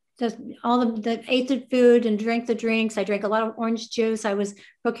took ate the food and drank the drinks. I drank a lot of orange juice. I was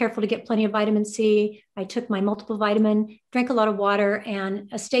real careful to get plenty of vitamin C. I took my multiple vitamin, drank a lot of water, and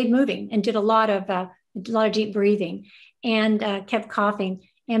stayed moving and did a lot of deep breathing and kept coughing.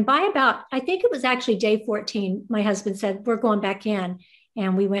 And by about, I think it was actually day 14, my husband said, we're going back in.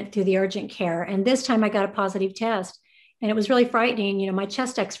 And we went through the urgent care. And this time I got a positive test. And it was really frightening. My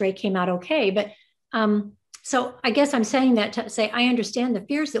chest x-ray came out okay. But so I guess I'm saying that to say, I understand the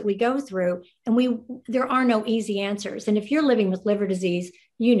fears that we go through and there are no easy answers. And if you're living with liver disease,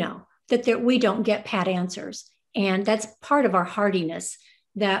 that we don't get pat answers. And that's part of our hardiness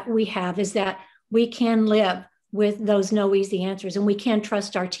that we have, is that we can live with those no easy answers and we can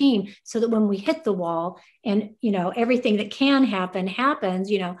trust our team so that when we hit the wall and, everything that can happen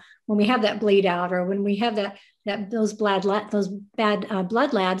happens, when we have that bleed out or when we have those bad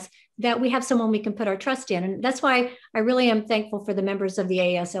blood labs, that we have someone we can put our trust in. And that's why I really am thankful for the members of the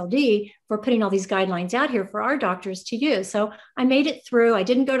AASLD for putting all these guidelines out here for our doctors to use. So I made it through. I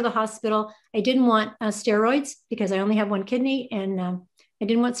didn't go to the hospital. I didn't want steroids because I only have one kidney and I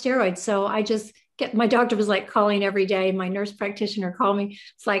didn't want steroids. So my doctor was like calling every day. My nurse practitioner called me.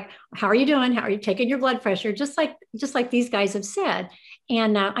 It's like, how are you doing? How are you taking your blood pressure? Just like these guys have said.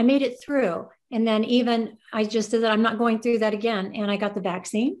 And I made it through. And then I just said that I'm not going through that again. And I got the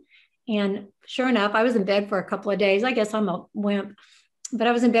vaccine. And sure enough, I was in bed for a couple of days. I guess I'm a wimp, but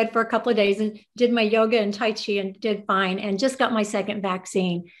I was in bed for a couple of days and did my yoga and Tai Chi and did fine and just got my second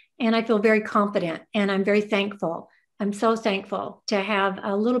vaccine. And I feel very confident and I'm very thankful. I'm so thankful to have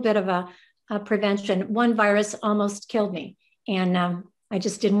a little bit of a prevention. One virus almost killed me. And I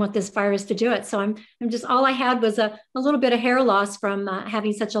just didn't want this virus to do it. So I'm just, all I had was a little bit of hair loss from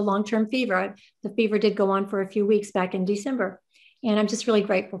having such a long-term fever. The fever did go on for a few weeks back in December. And I'm just really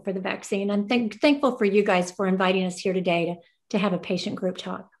grateful for the vaccine. I'm thankful for you guys for inviting us here today to have a patient group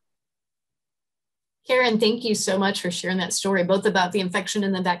talk. Karen, thank you so much for sharing that story, both about the infection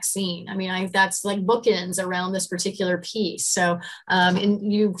and the vaccine. I mean, that's like bookends around this particular piece. So,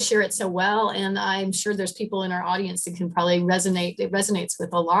 and you share it so well, and I'm sure there's people in our audience that can probably resonate. It resonates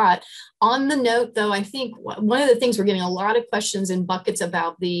with a lot. On the note, though, I think one of the things we're getting a lot of questions in buckets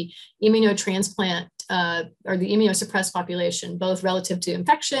about the immunotransplant or the immunosuppressed population, both relative to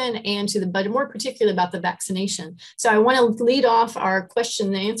infection and but more particularly about the vaccination. So I want to lead off our question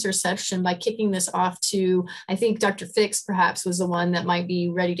and answer session by kicking this off to, I think Dr. Fix perhaps was the one that might be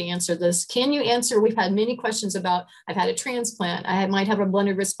ready to answer this. Can you answer? We've had many questions about, I've had a transplant, I might have a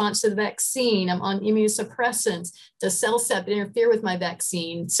blunted response to the vaccine, I'm on immunosuppressants, does CellCept interfere with my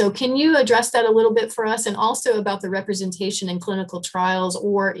vaccine? So can you address that a little bit for us, and also about the representation in clinical trials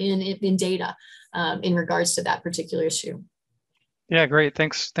or in data in regards to that particular issue? Yeah, great.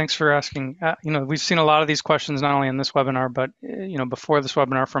 Thanks for asking. We've seen a lot of these questions, not only in this webinar, but before this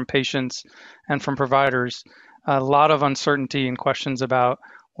webinar, from patients and from providers. A lot of uncertainty and questions about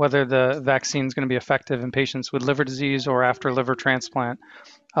whether the vaccine is going to be effective in patients with liver disease or after liver transplant.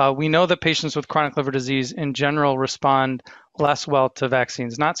 We know that patients with chronic liver disease in general respond less well to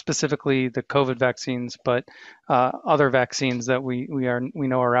vaccines, not specifically the COVID vaccines, but other vaccines that we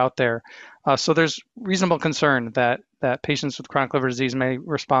know are out there. So there's reasonable concern that patients with chronic liver disease may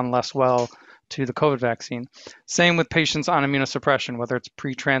respond less well to the COVID vaccine. Same with patients on immunosuppression, whether it's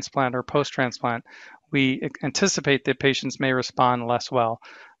pre-transplant or post-transplant. We anticipate that patients may respond less well.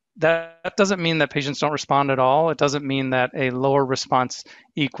 That doesn't mean that patients don't respond at all. It doesn't mean that a lower response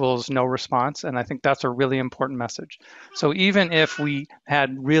equals no response. And I think that's a really important message. So even if we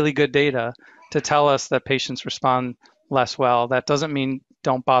had really good data to tell us that patients respond less well, that doesn't mean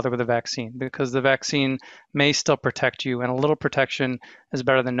don't bother with the vaccine, because the vaccine may still protect you, and a little protection is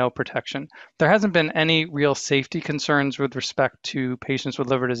better than no protection. There hasn't been any real safety concerns with respect to patients with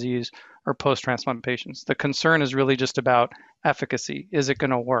liver disease or post-transplant patients. The concern is really just about efficacy. Is it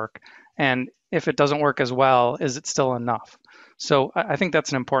going to work? And if it doesn't work as well, is it still enough? So I think that's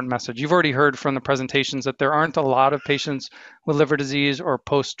an important message. You've already heard from the presentations that there aren't a lot of patients with liver disease or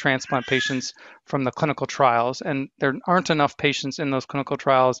post-transplant patients from the clinical trials, and there aren't enough patients in those clinical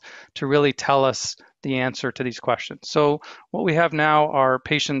trials to really tell us the answer to these questions. So what we have now are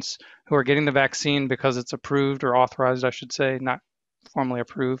patients who are getting the vaccine because it's approved, or authorized, I should say, not formally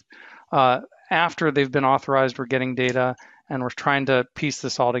approved. After they've been authorized, we're getting data, and we're trying to piece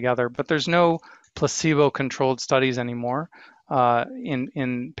this all together. But there's no placebo-controlled studies anymore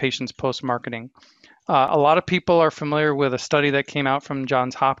in patients post-marketing. A lot of people are familiar with a study that came out from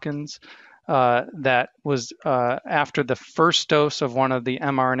Johns Hopkins that was after the first dose of one of the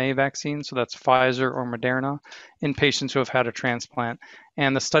mRNA vaccines, so that's Pfizer or Moderna, in patients who have had a transplant.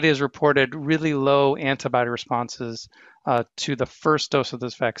 And the study has reported really low antibody responses to the first dose of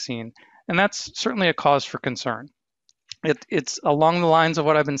this vaccine. And that's certainly a cause for concern. It's along the lines of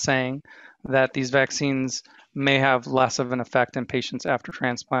what I've been saying, that these vaccines may have less of an effect in patients after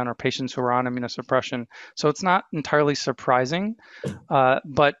transplant or patients who are on immunosuppression. So it's not entirely surprising,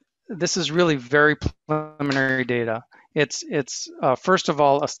 but this is really very preliminary data. It's first of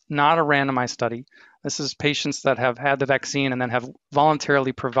all, not a randomized study. This is patients that have had the vaccine and then have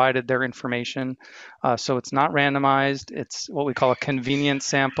voluntarily provided their information. So it's not randomized. It's what we call a convenient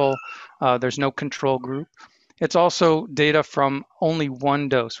sample. There's no control group. It's also data from only one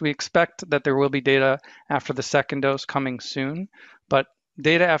dose. We expect that there will be data after the second dose coming soon, but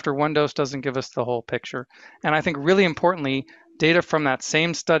data after one dose doesn't give us the whole picture. And I think really importantly, data from that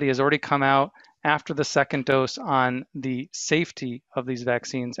same study has already come out after the second dose on the safety of these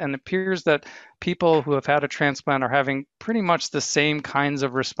vaccines. And it appears that people who have had a transplant are having pretty much the same kinds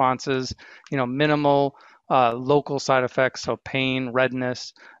of responses, minimal local side effects, so pain,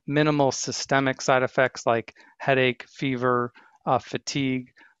 redness, minimal systemic side effects like headache, fever,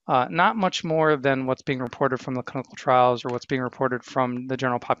 fatigue, not much more than what's being reported from the clinical trials or what's being reported from the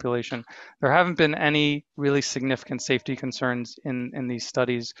general population. There haven't been any really significant safety concerns in these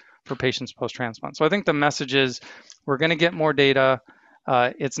studies for patients post-transplant. So I think the message is we're going to get more data.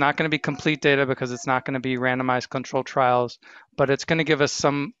 It's not going to be complete data because it's not going to be randomized controlled trials, but it's going to give us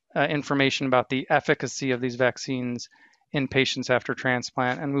some information about the efficacy of these vaccines in patients after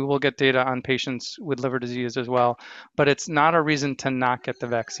transplant, and we will get data on patients with liver disease as well. But it's not a reason to not get the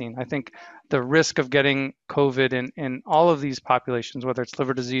vaccine. I think the risk of getting COVID in all of these populations, whether it's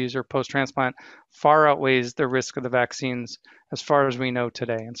liver disease or post-transplant, far outweighs the risk of the vaccines as far as we know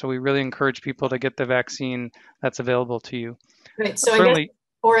today. And so we really encourage people to get the vaccine that's available to you. Right. So certainly,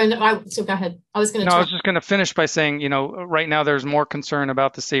 so go ahead. I was just going to finish by saying, right now there's more concern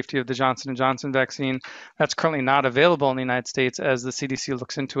about the safety of the Johnson & Johnson vaccine. That's currently not available in the United States as the CDC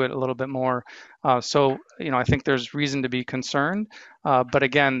looks into it a little bit more. So I think there's reason to be concerned. But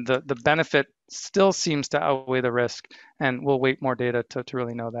again, the benefit still seems to outweigh the risk, and we'll wait more data to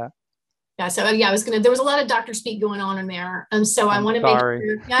really know that. Yeah, so there was a lot of doctor speak going on in there. And so I want to make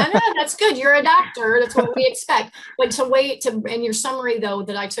sure, no, that's good. You're a doctor. That's what we expect. But and your summary though,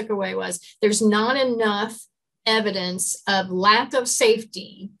 that I took away was there's not enough evidence of lack of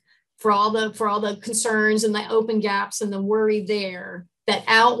safety for all the concerns and the open gaps and the worry there that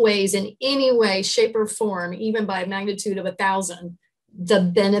outweighs in any way, shape or form, even by a magnitude of 1,000, the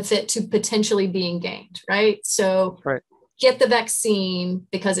benefit to potentially being gained, right? So right. Get the vaccine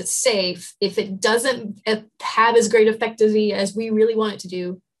because it's safe. If it doesn't have as great effectivity as we really want it to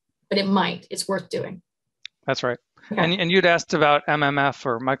do, but it might, it's worth doing. That's right. Okay. And you'd asked about MMF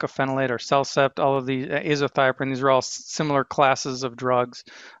or mycophenolate or Cellcept, all of these, azathioprine, these are all similar classes of drugs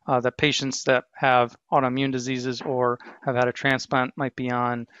that patients that have autoimmune diseases or have had a transplant might be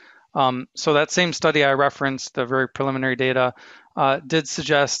on. So that same study I referenced, the very preliminary data, did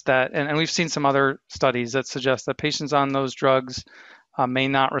suggest that, and we've seen some other studies that suggest that patients on those drugs may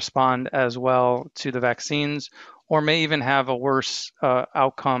not respond as well to the vaccines, or may even have a worse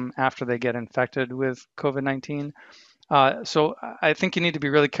outcome after they get infected with COVID-19. So I think you need to be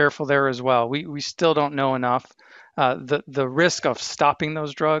really careful there as well. We still don't know enough. The risk of stopping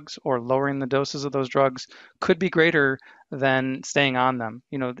those drugs or lowering the doses of those drugs could be greater than staying on them.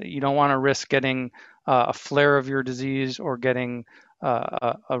 You don't want to risk getting a flare of your disease or getting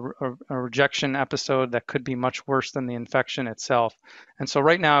a rejection episode that could be much worse than the infection itself. And so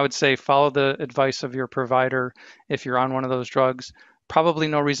right now I would say follow the advice of your provider if you're on one of those drugs. Probably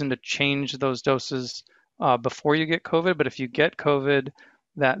no reason to change those doses before you get COVID, but if you get COVID,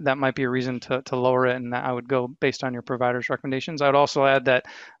 that might be a reason to lower it, and I would go based on your provider's recommendations. I would also add that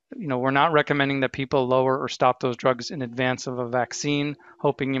we're not recommending that people lower or stop those drugs in advance of a vaccine,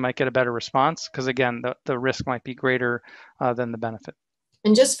 hoping you might get a better response, because again, the risk might be greater than the benefit.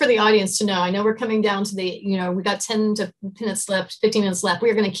 And just for the audience to know, I know we're coming down to the, we got 10 minutes left, 15 minutes left.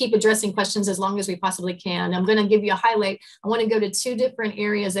 We are going to keep addressing questions as long as we possibly can. I'm going to give you a highlight. I want to go to two different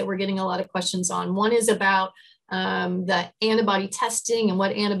areas that we're getting a lot of questions on. One is about the antibody testing and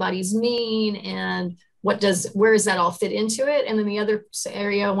what antibodies mean and where does that all fit into it? And then the other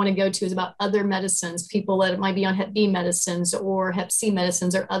area I want to go to is about other medicines, people that might be on Hep B medicines or Hep C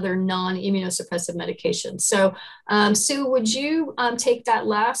medicines or other non-immunosuppressive medications. So Sue, would you take that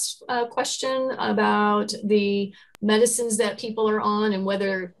last question about the medicines that people are on and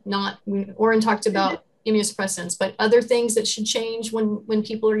whether or not, Oren talked about immunosuppressants, but other things that should change when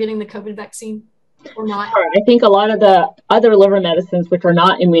people are getting the COVID vaccine or not? Sure. I think a lot of the other liver medicines, which are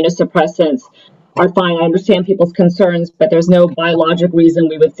not immunosuppressants, are fine. I understand people's concerns, but there's no biologic reason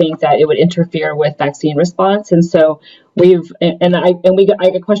we would think that it would interfere with vaccine response. And so I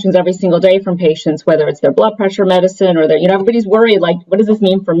get questions every single day from patients, whether it's their blood pressure medicine or their, everybody's worried, like, what does this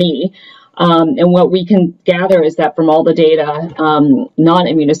mean for me? And what we can gather is that from all the data,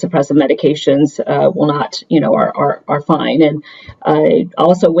 non-immunosuppressive medications will not, are fine. And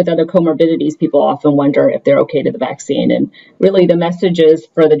also with other comorbidities, people often wonder if they're okay to the vaccine. And really the message is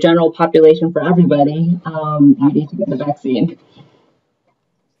for the general population, for everybody, you need to get the vaccine.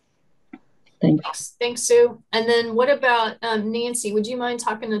 Thanks. Thanks, Sue. And then what about Nancy? Would you mind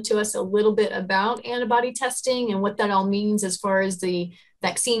talking to us a little bit about antibody testing and what that all means as far as the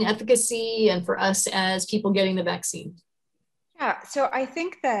vaccine efficacy and for us as people getting the vaccine? Yeah, so I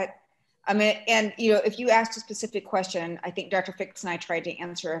think that, if you asked a specific question, I think Dr. Fix and I tried to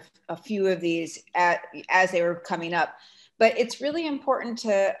answer a few of these as they were coming up. But it's really important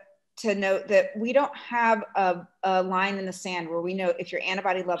to note that we don't have a line in the sand where we know if your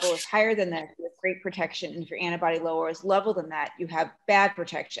antibody level is higher than that, you have great protection. And if your antibody level is level than that, you have bad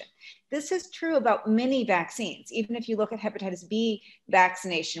protection. This is true about many vaccines. Even if you look at hepatitis B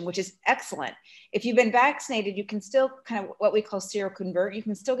vaccination, which is excellent, if you've been vaccinated, you can still kind of what we call seroconvert. You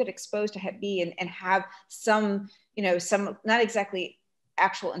can still get exposed to Hep B and have some, not exactly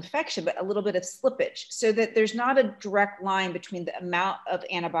actual infection, but a little bit of slippage, so that there's not a direct line between the amount of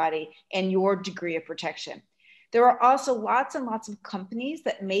antibody and your degree of protection. There are also lots and lots of companies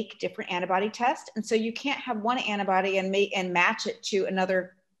that make different antibody tests. And so you can't have one antibody and match it to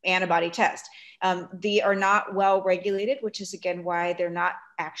another antibody test. They are not well regulated, which is again why they're not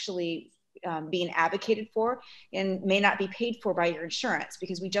actually being advocated for and may not be paid for by your insurance,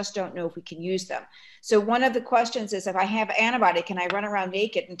 because we just don't know if we can use them. So one of the questions is, if I have antibody, can I run around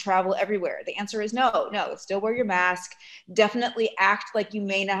naked and travel everywhere? The answer is no, still wear your mask. Definitely act like you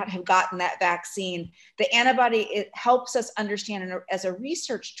may not have gotten that vaccine. The antibody, it helps us understand as a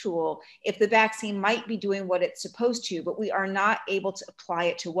research tool if the vaccine might be doing what it's supposed to, but we are not able to apply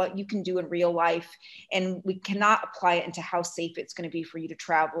it to what you can do in real life. And we cannot apply it into how safe it's going to be for you to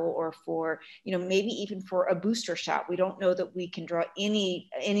travel or for, maybe even for a booster shot. We don't know that we can draw any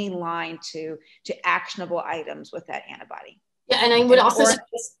line to actionable items with that antibody. Yeah, and I would also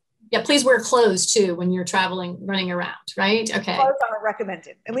suggest, please wear clothes too when you're traveling, running around, right? Okay. Clothes aren't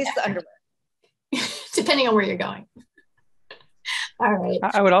recommended, at least the underwear. Depending on where you're going. All right.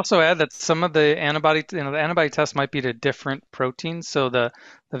 I would also add that some of the antibody, the antibody tests might be to different proteins. So the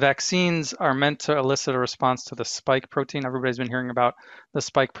vaccines are meant to elicit a response to the spike protein. Everybody's been hearing about the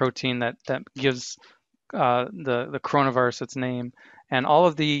spike protein that gives the coronavirus its name. And all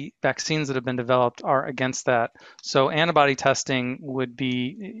of the vaccines that have been developed are against that. So antibody testing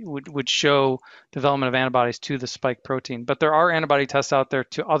would show development of antibodies to the spike protein. But there are antibody tests out there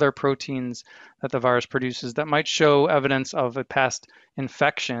to other proteins that the virus produces that might show evidence of a past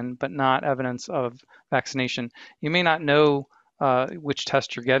infection, but not evidence of vaccination. You may not know which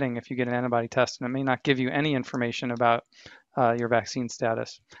test you're getting if you get an antibody test, and it may not give you any information about your vaccine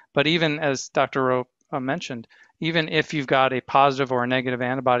status. But even as Dr. Rowe mentioned, even if you've got a positive or a negative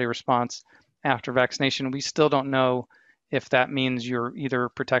antibody response after vaccination, we still don't know if that means you're either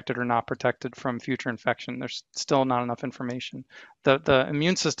protected or not protected from future infection. There's still not enough information. The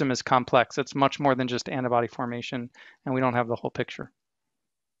immune system is complex. It's much more than just antibody formation, and we don't have the whole picture.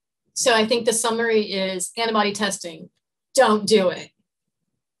 So I think the summary is antibody testing. Don't do it.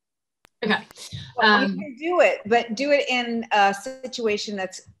 Okay. Well, you can do it, but do it in a situation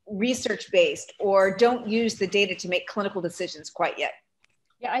that's research-based, or don't use the data to make clinical decisions quite yet.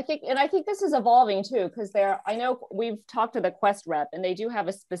 Yeah, I think this is evolving too, because I know we've talked to the Quest rep, and they do have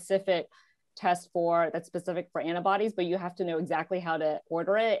a specific test that's specific for antibodies, but you have to know exactly how to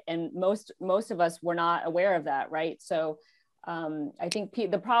order it. And most of us were not aware of that, right? So I think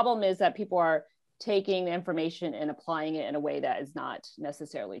the problem is that people are taking the information and applying it in a way that is not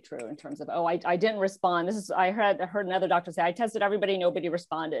necessarily true, in terms of, oh, I didn't respond. I heard another doctor say, I tested everybody, nobody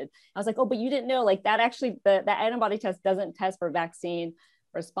responded. I was like, oh, but you didn't know, like that actually, the antibody test doesn't test for vaccine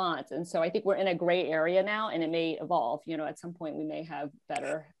response. And so I think we're in a gray area now, and it may evolve, at some point we may have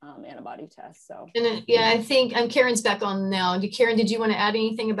better antibody tests. So. And yeah, I think Karen's back on now. Karen, did you want to add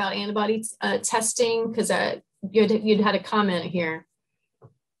anything about antibody testing? Because you'd had a comment here.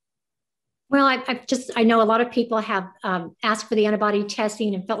 Well, I know a lot of people have asked for the antibody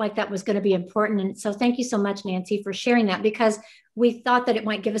testing and felt like that was going to be important. And so thank you so much, Nancy, for sharing that, because we thought that it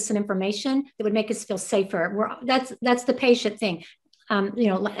might give us some information that would make us feel safer. That's the patient thing.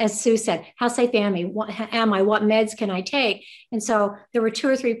 As Sue said, how safe am I? What meds can I take? And so there were 2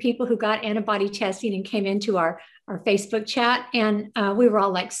 or 3 people who got antibody testing and came into our Facebook chat, and we were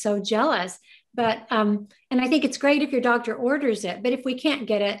all like so jealous. But, and I think it's great if your doctor orders it, but if we can't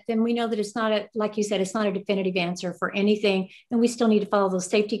get it, then we know that it's not like you said, it's not a definitive answer for anything. And we still need to follow those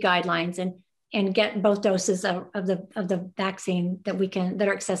safety guidelines and get both doses of the vaccine that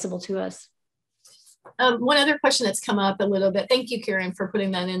are accessible to us. One other question that's come up a little bit. Thank you, Karen, for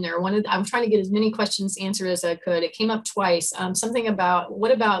putting that in there. I'm trying to get as many questions answered as I could. It came up twice. Something about,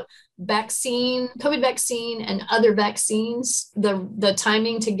 what about COVID vaccine and other vaccines, the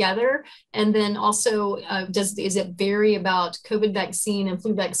timing together? And then also, is it vary about COVID vaccine and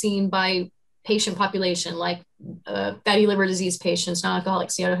flu vaccine by patient population, like fatty liver disease patients, non-alcoholic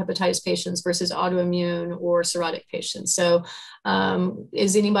steatohepatitis patients versus autoimmune or cirrhotic patients? So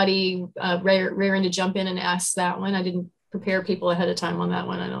is anybody raring to jump in and ask that one? I didn't prepare people ahead of time on that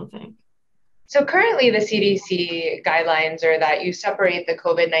one, I don't think. So currently the CDC guidelines are that you separate the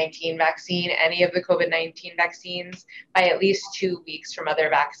COVID-19 vaccine, any of the COVID-19 vaccines, by at least 2 weeks from other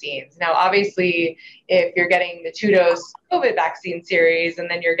vaccines. Now, obviously, if you're getting the 2-dose COVID vaccine series,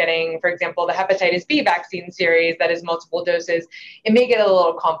 and then you're getting, for example, the hepatitis B vaccine series that is multiple doses, it may get a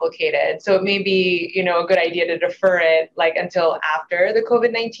little complicated. So it may be, a good idea to defer it until after the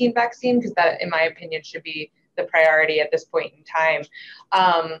COVID-19 vaccine, because that, in my opinion, should be the priority at this point in time.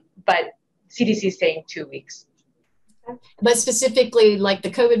 But CDC is saying 2 weeks. But specifically like the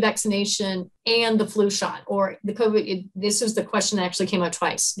COVID vaccination and the flu shot, or the COVID, this was the question that actually came up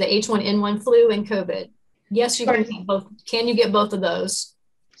twice, the H1N1 flu and COVID. Yes, you can get both. Can you get both of those?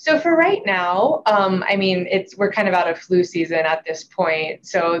 So for right now, we're kind of out of flu season at this point.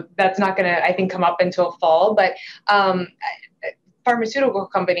 So that's not going to, I think, come up until fall. But pharmaceutical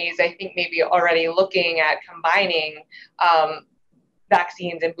companies, I think, maybe already looking at combining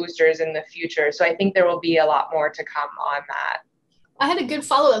vaccines and boosters in the future. So I think there will be a lot more to come on that. I had a good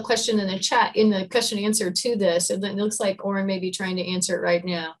follow-up question in the chat, in the question and answer to this. And it looks like Oren may be trying to answer it right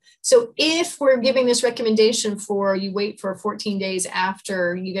now. So if we're giving this recommendation for you wait for 14 days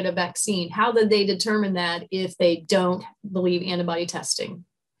after you get a vaccine, how did they determine that if they don't believe antibody testing?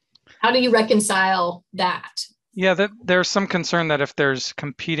 How do you reconcile that? Yeah, there's some concern that if there's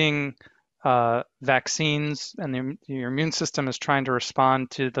competing vaccines and your immune system is trying to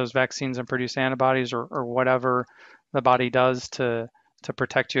respond to those vaccines and produce antibodies or whatever the body does to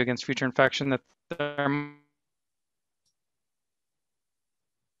protect you against future infection, that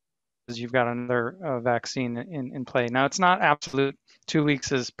you've got another vaccine in play. Now, it's not absolute. 2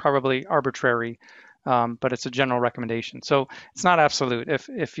 weeks is probably arbitrary, but it's a general recommendation. So it's not absolute.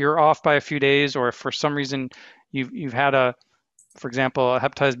 If you're off by a few days, or if for some reason you've had for example, a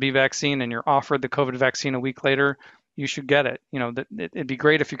hepatitis B vaccine and you're offered the COVID vaccine a week later, you should get it. It'd be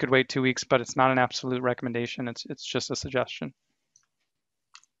great if you could wait 2 weeks, but it's not an absolute recommendation. It's just a suggestion.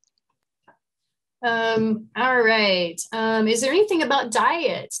 All right. Is there anything about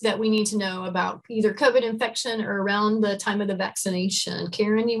diet that we need to know about either COVID infection or around the time of the vaccination?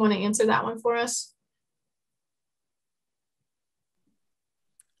 Karen, you want to answer that one for us?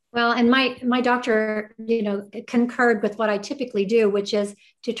 Well, and my doctor, concurred with what I typically do, which is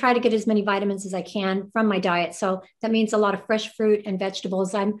to try to get as many vitamins as I can from my diet. So that means a lot of fresh fruit and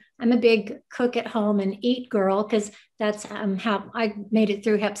vegetables. I'm a big cook at home and eat girl, because that's how I made it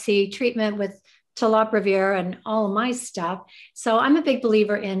through Hep C treatment with Tolopravir and all of my stuff. So I'm a big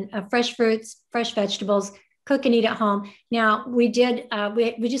believer in fresh fruits, fresh vegetables, cook and eat at home. Now we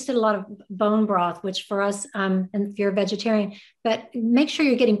just did a lot of bone broth, which for us, and if you're a vegetarian, but make sure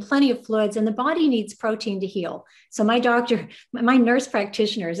you're getting plenty of fluids, and the body needs protein to heal. So my doctor, my nurse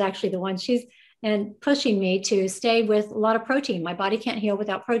practitioner is actually the one, she's and pushing me to stay with a lot of protein. My body can't heal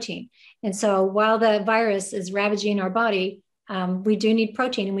without protein. And so while the virus is ravaging our body, we do need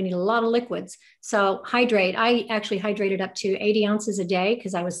protein, and we need a lot of liquids. So hydrate. I actually hydrated up to 80 ounces a day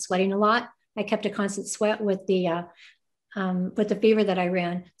because I was sweating a lot. I kept a constant sweat with the fever that I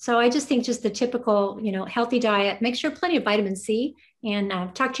ran. So I just think just the typical, healthy diet. Make sure plenty of vitamin C,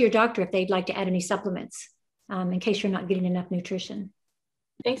 and talk to your doctor if they'd like to add any supplements in case you're not getting enough nutrition.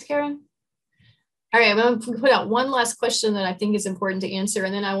 Thanks, Karen. All right, I'm going to put out one last question that I think is important to answer,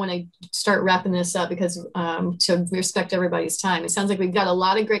 and then I want to start wrapping this up because to respect everybody's time. It sounds like we've got a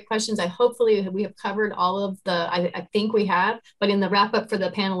lot of great questions. Hopefully we have covered all of I think we have, but in the wrap up for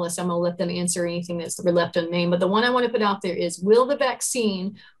the panelists, I'm going to let them answer anything that's left unnamed. But the one I want to put out there is, will the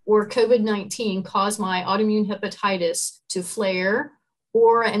vaccine or COVID-19 cause my autoimmune hepatitis to flare?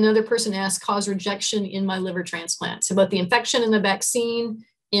 Or another person asked, cause rejection in my liver transplant? So both the infection and the vaccine,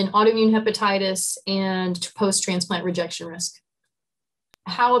 in autoimmune hepatitis and post-transplant rejection risk.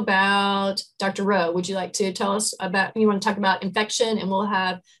 How about Dr. Rowe? Would you like to tell us about, you want to talk about infection, and we'll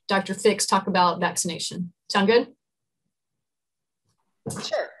have Dr. Fix talk about vaccination. Sound good?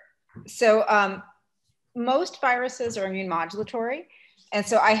 Sure. So most viruses are immune modulatory. And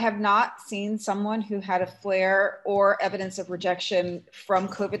so I have not seen someone who had a flare or evidence of rejection from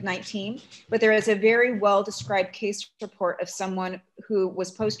COVID-19, but there is a very well-described case report of someone who was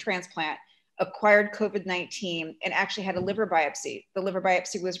post-transplant, acquired COVID-19, and actually had a liver biopsy. The liver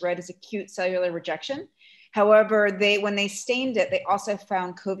biopsy was read as acute cellular rejection. However, when they stained it, they also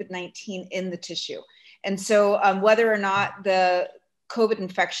found COVID-19 in the tissue. And so whether or not the COVID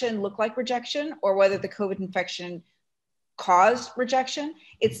infection looked like rejection, or whether the COVID infection caused rejection,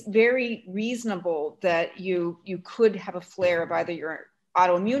 it's very reasonable that you could have a flare of either your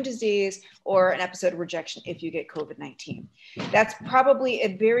autoimmune disease or an episode of rejection if you get COVID-19. That's probably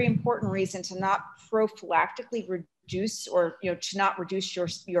a very important reason to not prophylactically reduce, or to not reduce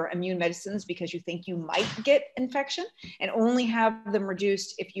your immune medicines because you think you might get infection, and only have them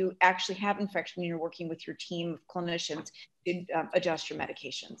reduced if you actually have infection and you're working with your team of clinicians to adjust your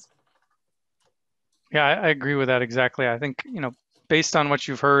medications. Yeah, I agree with that exactly. I think, based on what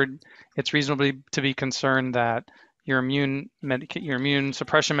you've heard, it's reasonably to be concerned that your immune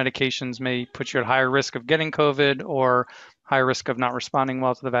suppression medications may put you at higher risk of getting COVID or higher risk of not responding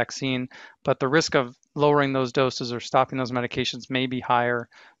well to the vaccine. But the risk of lowering those doses or stopping those medications may be higher.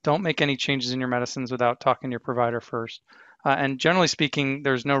 Don't make any changes in your medicines without talking to your provider first. And generally speaking,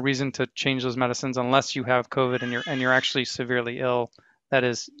 there's no reason to change those medicines unless you have COVID and you're actually severely ill, that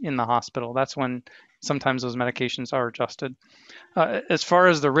is in the hospital. That's when sometimes those medications are adjusted. As far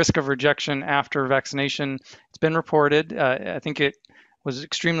as the risk of rejection after vaccination, it's been reported. I think it was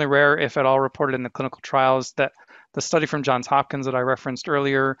extremely rare, if at all, reported in the clinical trials. That the study from Johns Hopkins that I referenced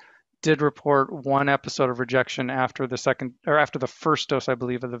earlier did report one episode of rejection after the first dose, I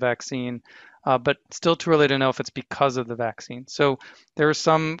believe, of the vaccine, but still too early to know if it's because of the vaccine. So there is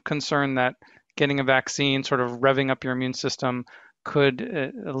some concern that getting a vaccine, sort of revving up your immune system, could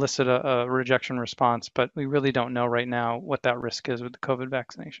elicit a rejection response, but we really don't know right now what that risk is with the COVID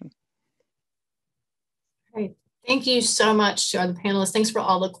vaccination. Great. Thank you so much to the panelists. Thanks for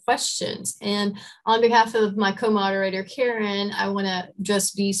all the questions. And on behalf of my co-moderator, Karen, I want to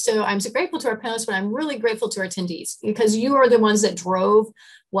just I'm so grateful to our panelists, but I'm really grateful to our attendees, because you are the ones that drove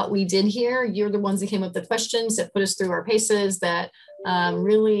what we did here. You're the ones that came up with the questions, that put us through our paces, that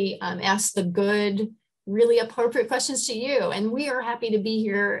really asked the good, really appropriate questions to you. And we are happy to be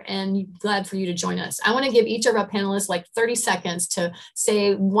here and glad for you to join us. I want to give each of our panelists like 30 seconds to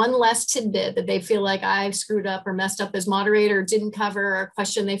say one last tidbit that they feel like I've screwed up or messed up as moderator, didn't cover, or a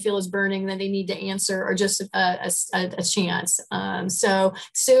question they feel is burning that they need to answer, or just a chance. So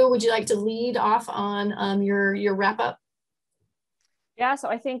Sue, would you like to lead off on your wrap up? Yeah, so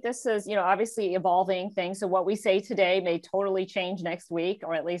I think this is, obviously evolving thing. So what we say today may totally change next week,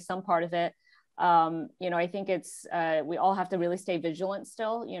 or at least some part of it. I think it's, we all have to really stay vigilant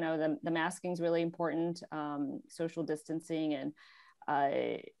still. The masking is really important, social distancing, and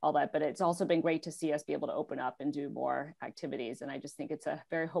all that, but it's also been great to see us be able to open up and do more activities. And I just think it's a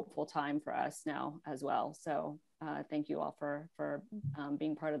very hopeful time for us now as well. So thank you all for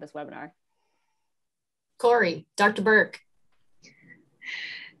being part of this webinar. Corey, Dr. Burke.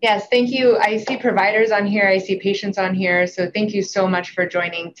 Yes, thank you. I see providers on here. I see patients on here. So thank you so much for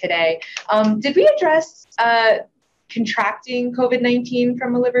joining today. Did we address contracting COVID-19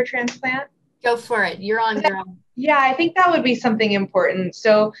 from a liver transplant? Go for it. You're on your own. Yeah, I think that would be something important.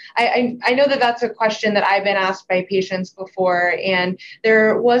 So I know that that's a question that I've been asked by patients before, and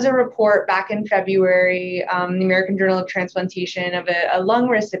there was a report back in February, the American Journal of Transplantation, of a lung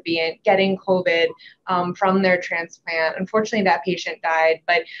recipient getting COVID from their transplant. Unfortunately, that patient died,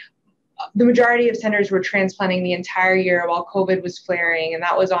 but the majority of centers were transplanting the entire year while COVID was flaring, and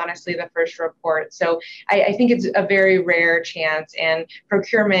that was honestly the first report. So I think it's a very rare chance, and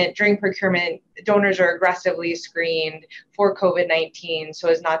during procurement, donors are aggressively screened for COVID-19 so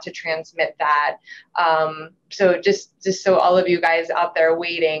as not to transmit that. So just so all of you guys out there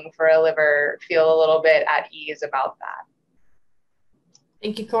waiting for a liver feel a little bit at ease about that.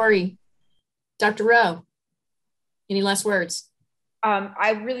 Thank you, Corey. Dr. Rowe, any last words?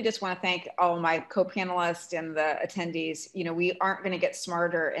 I really just want to thank all my co-panelists and the attendees. You know, we aren't going to get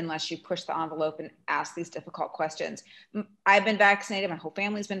smarter unless you push the envelope and ask these difficult questions. I've been vaccinated. My whole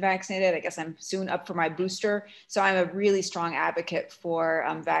family's been vaccinated. I guess I'm soon up for my booster. So I'm a really strong advocate for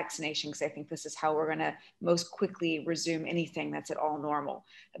vaccination, because I think this is how we're going to most quickly resume anything that's at all normal.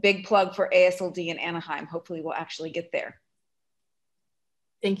 A big plug for ASLD in Anaheim. Hopefully we'll actually get there.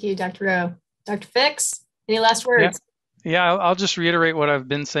 Thank you, Dr. Rowe. Dr. Fix, any last words? Yeah, I'll just reiterate what I've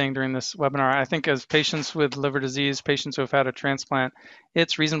been saying during this webinar. I think as patients with liver disease, patients who have had a transplant,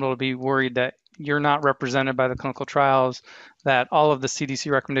 it's reasonable to be worried that you're not represented by the clinical trials, that all of the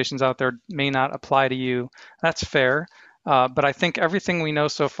CDC recommendations out there may not apply to you. That's fair. But I think everything we know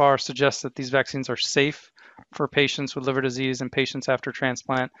so far suggests that these vaccines are safe for patients with liver disease and patients after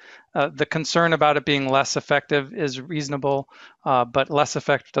transplant. The concern about it being less effective is reasonable, but less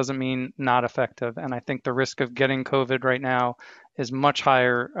effective doesn't mean not effective. And I think the risk of getting COVID right now is much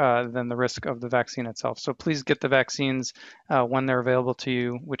higher than the risk of the vaccine itself. So please get the vaccines when they're available to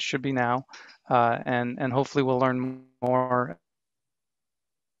you, which should be now. And hopefully we'll learn more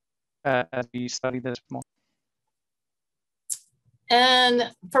as we study this more. And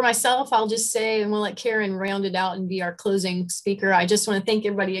for myself, I'll just say, and we'll let Karen round it out and be our closing speaker. I just want to thank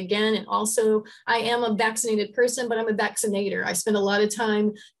everybody again. And also, I am a vaccinated person, but I'm a vaccinator. I spend a lot of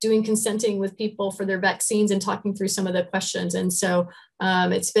time doing consenting with people for their vaccines and talking through some of the questions. And so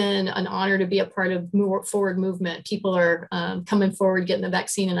it's been an honor to be a part of forward movement. People are coming forward, getting the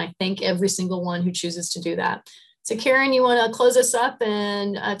vaccine, and I thank every single one who chooses to do that. So Karen, you want to close us up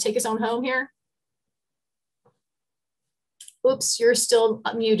and take us on home here? Oops, you're still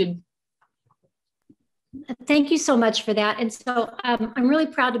muted. Thank you so much for that. And so I'm really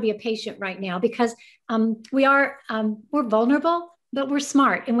proud to be a patient right now, because we're vulnerable, but we're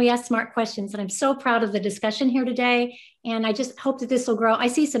smart and we ask smart questions. And I'm so proud of the discussion here today. And I just hope that this will grow. I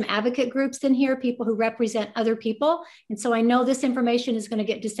see some advocate groups in here, people who represent other people. And so I know this information is going to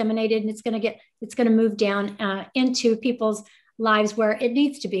get disseminated, and it's going to move down into people's lives where it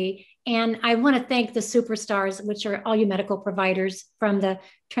needs to be. And I want to thank the superstars, which are all you medical providers, from the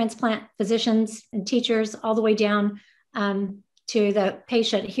transplant physicians and teachers all the way down to the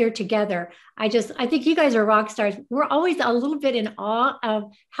patient here together. I think you guys are rock stars. We're always a little bit in awe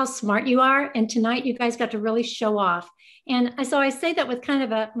of how smart you are. And tonight you guys got to really show off. And so I say that with kind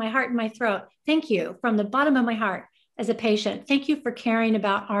of my heart in my throat. Thank you from the bottom of my heart as a patient. Thank you for caring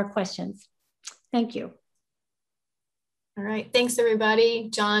about our questions. Thank you. All right, thanks everybody.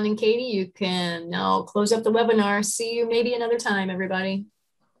 John and Katie, you can now close up the webinar. See you maybe another time, everybody.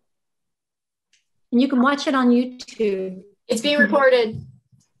 And you can watch it on YouTube. It's being recorded.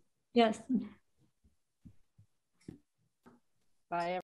 Yes. Bye.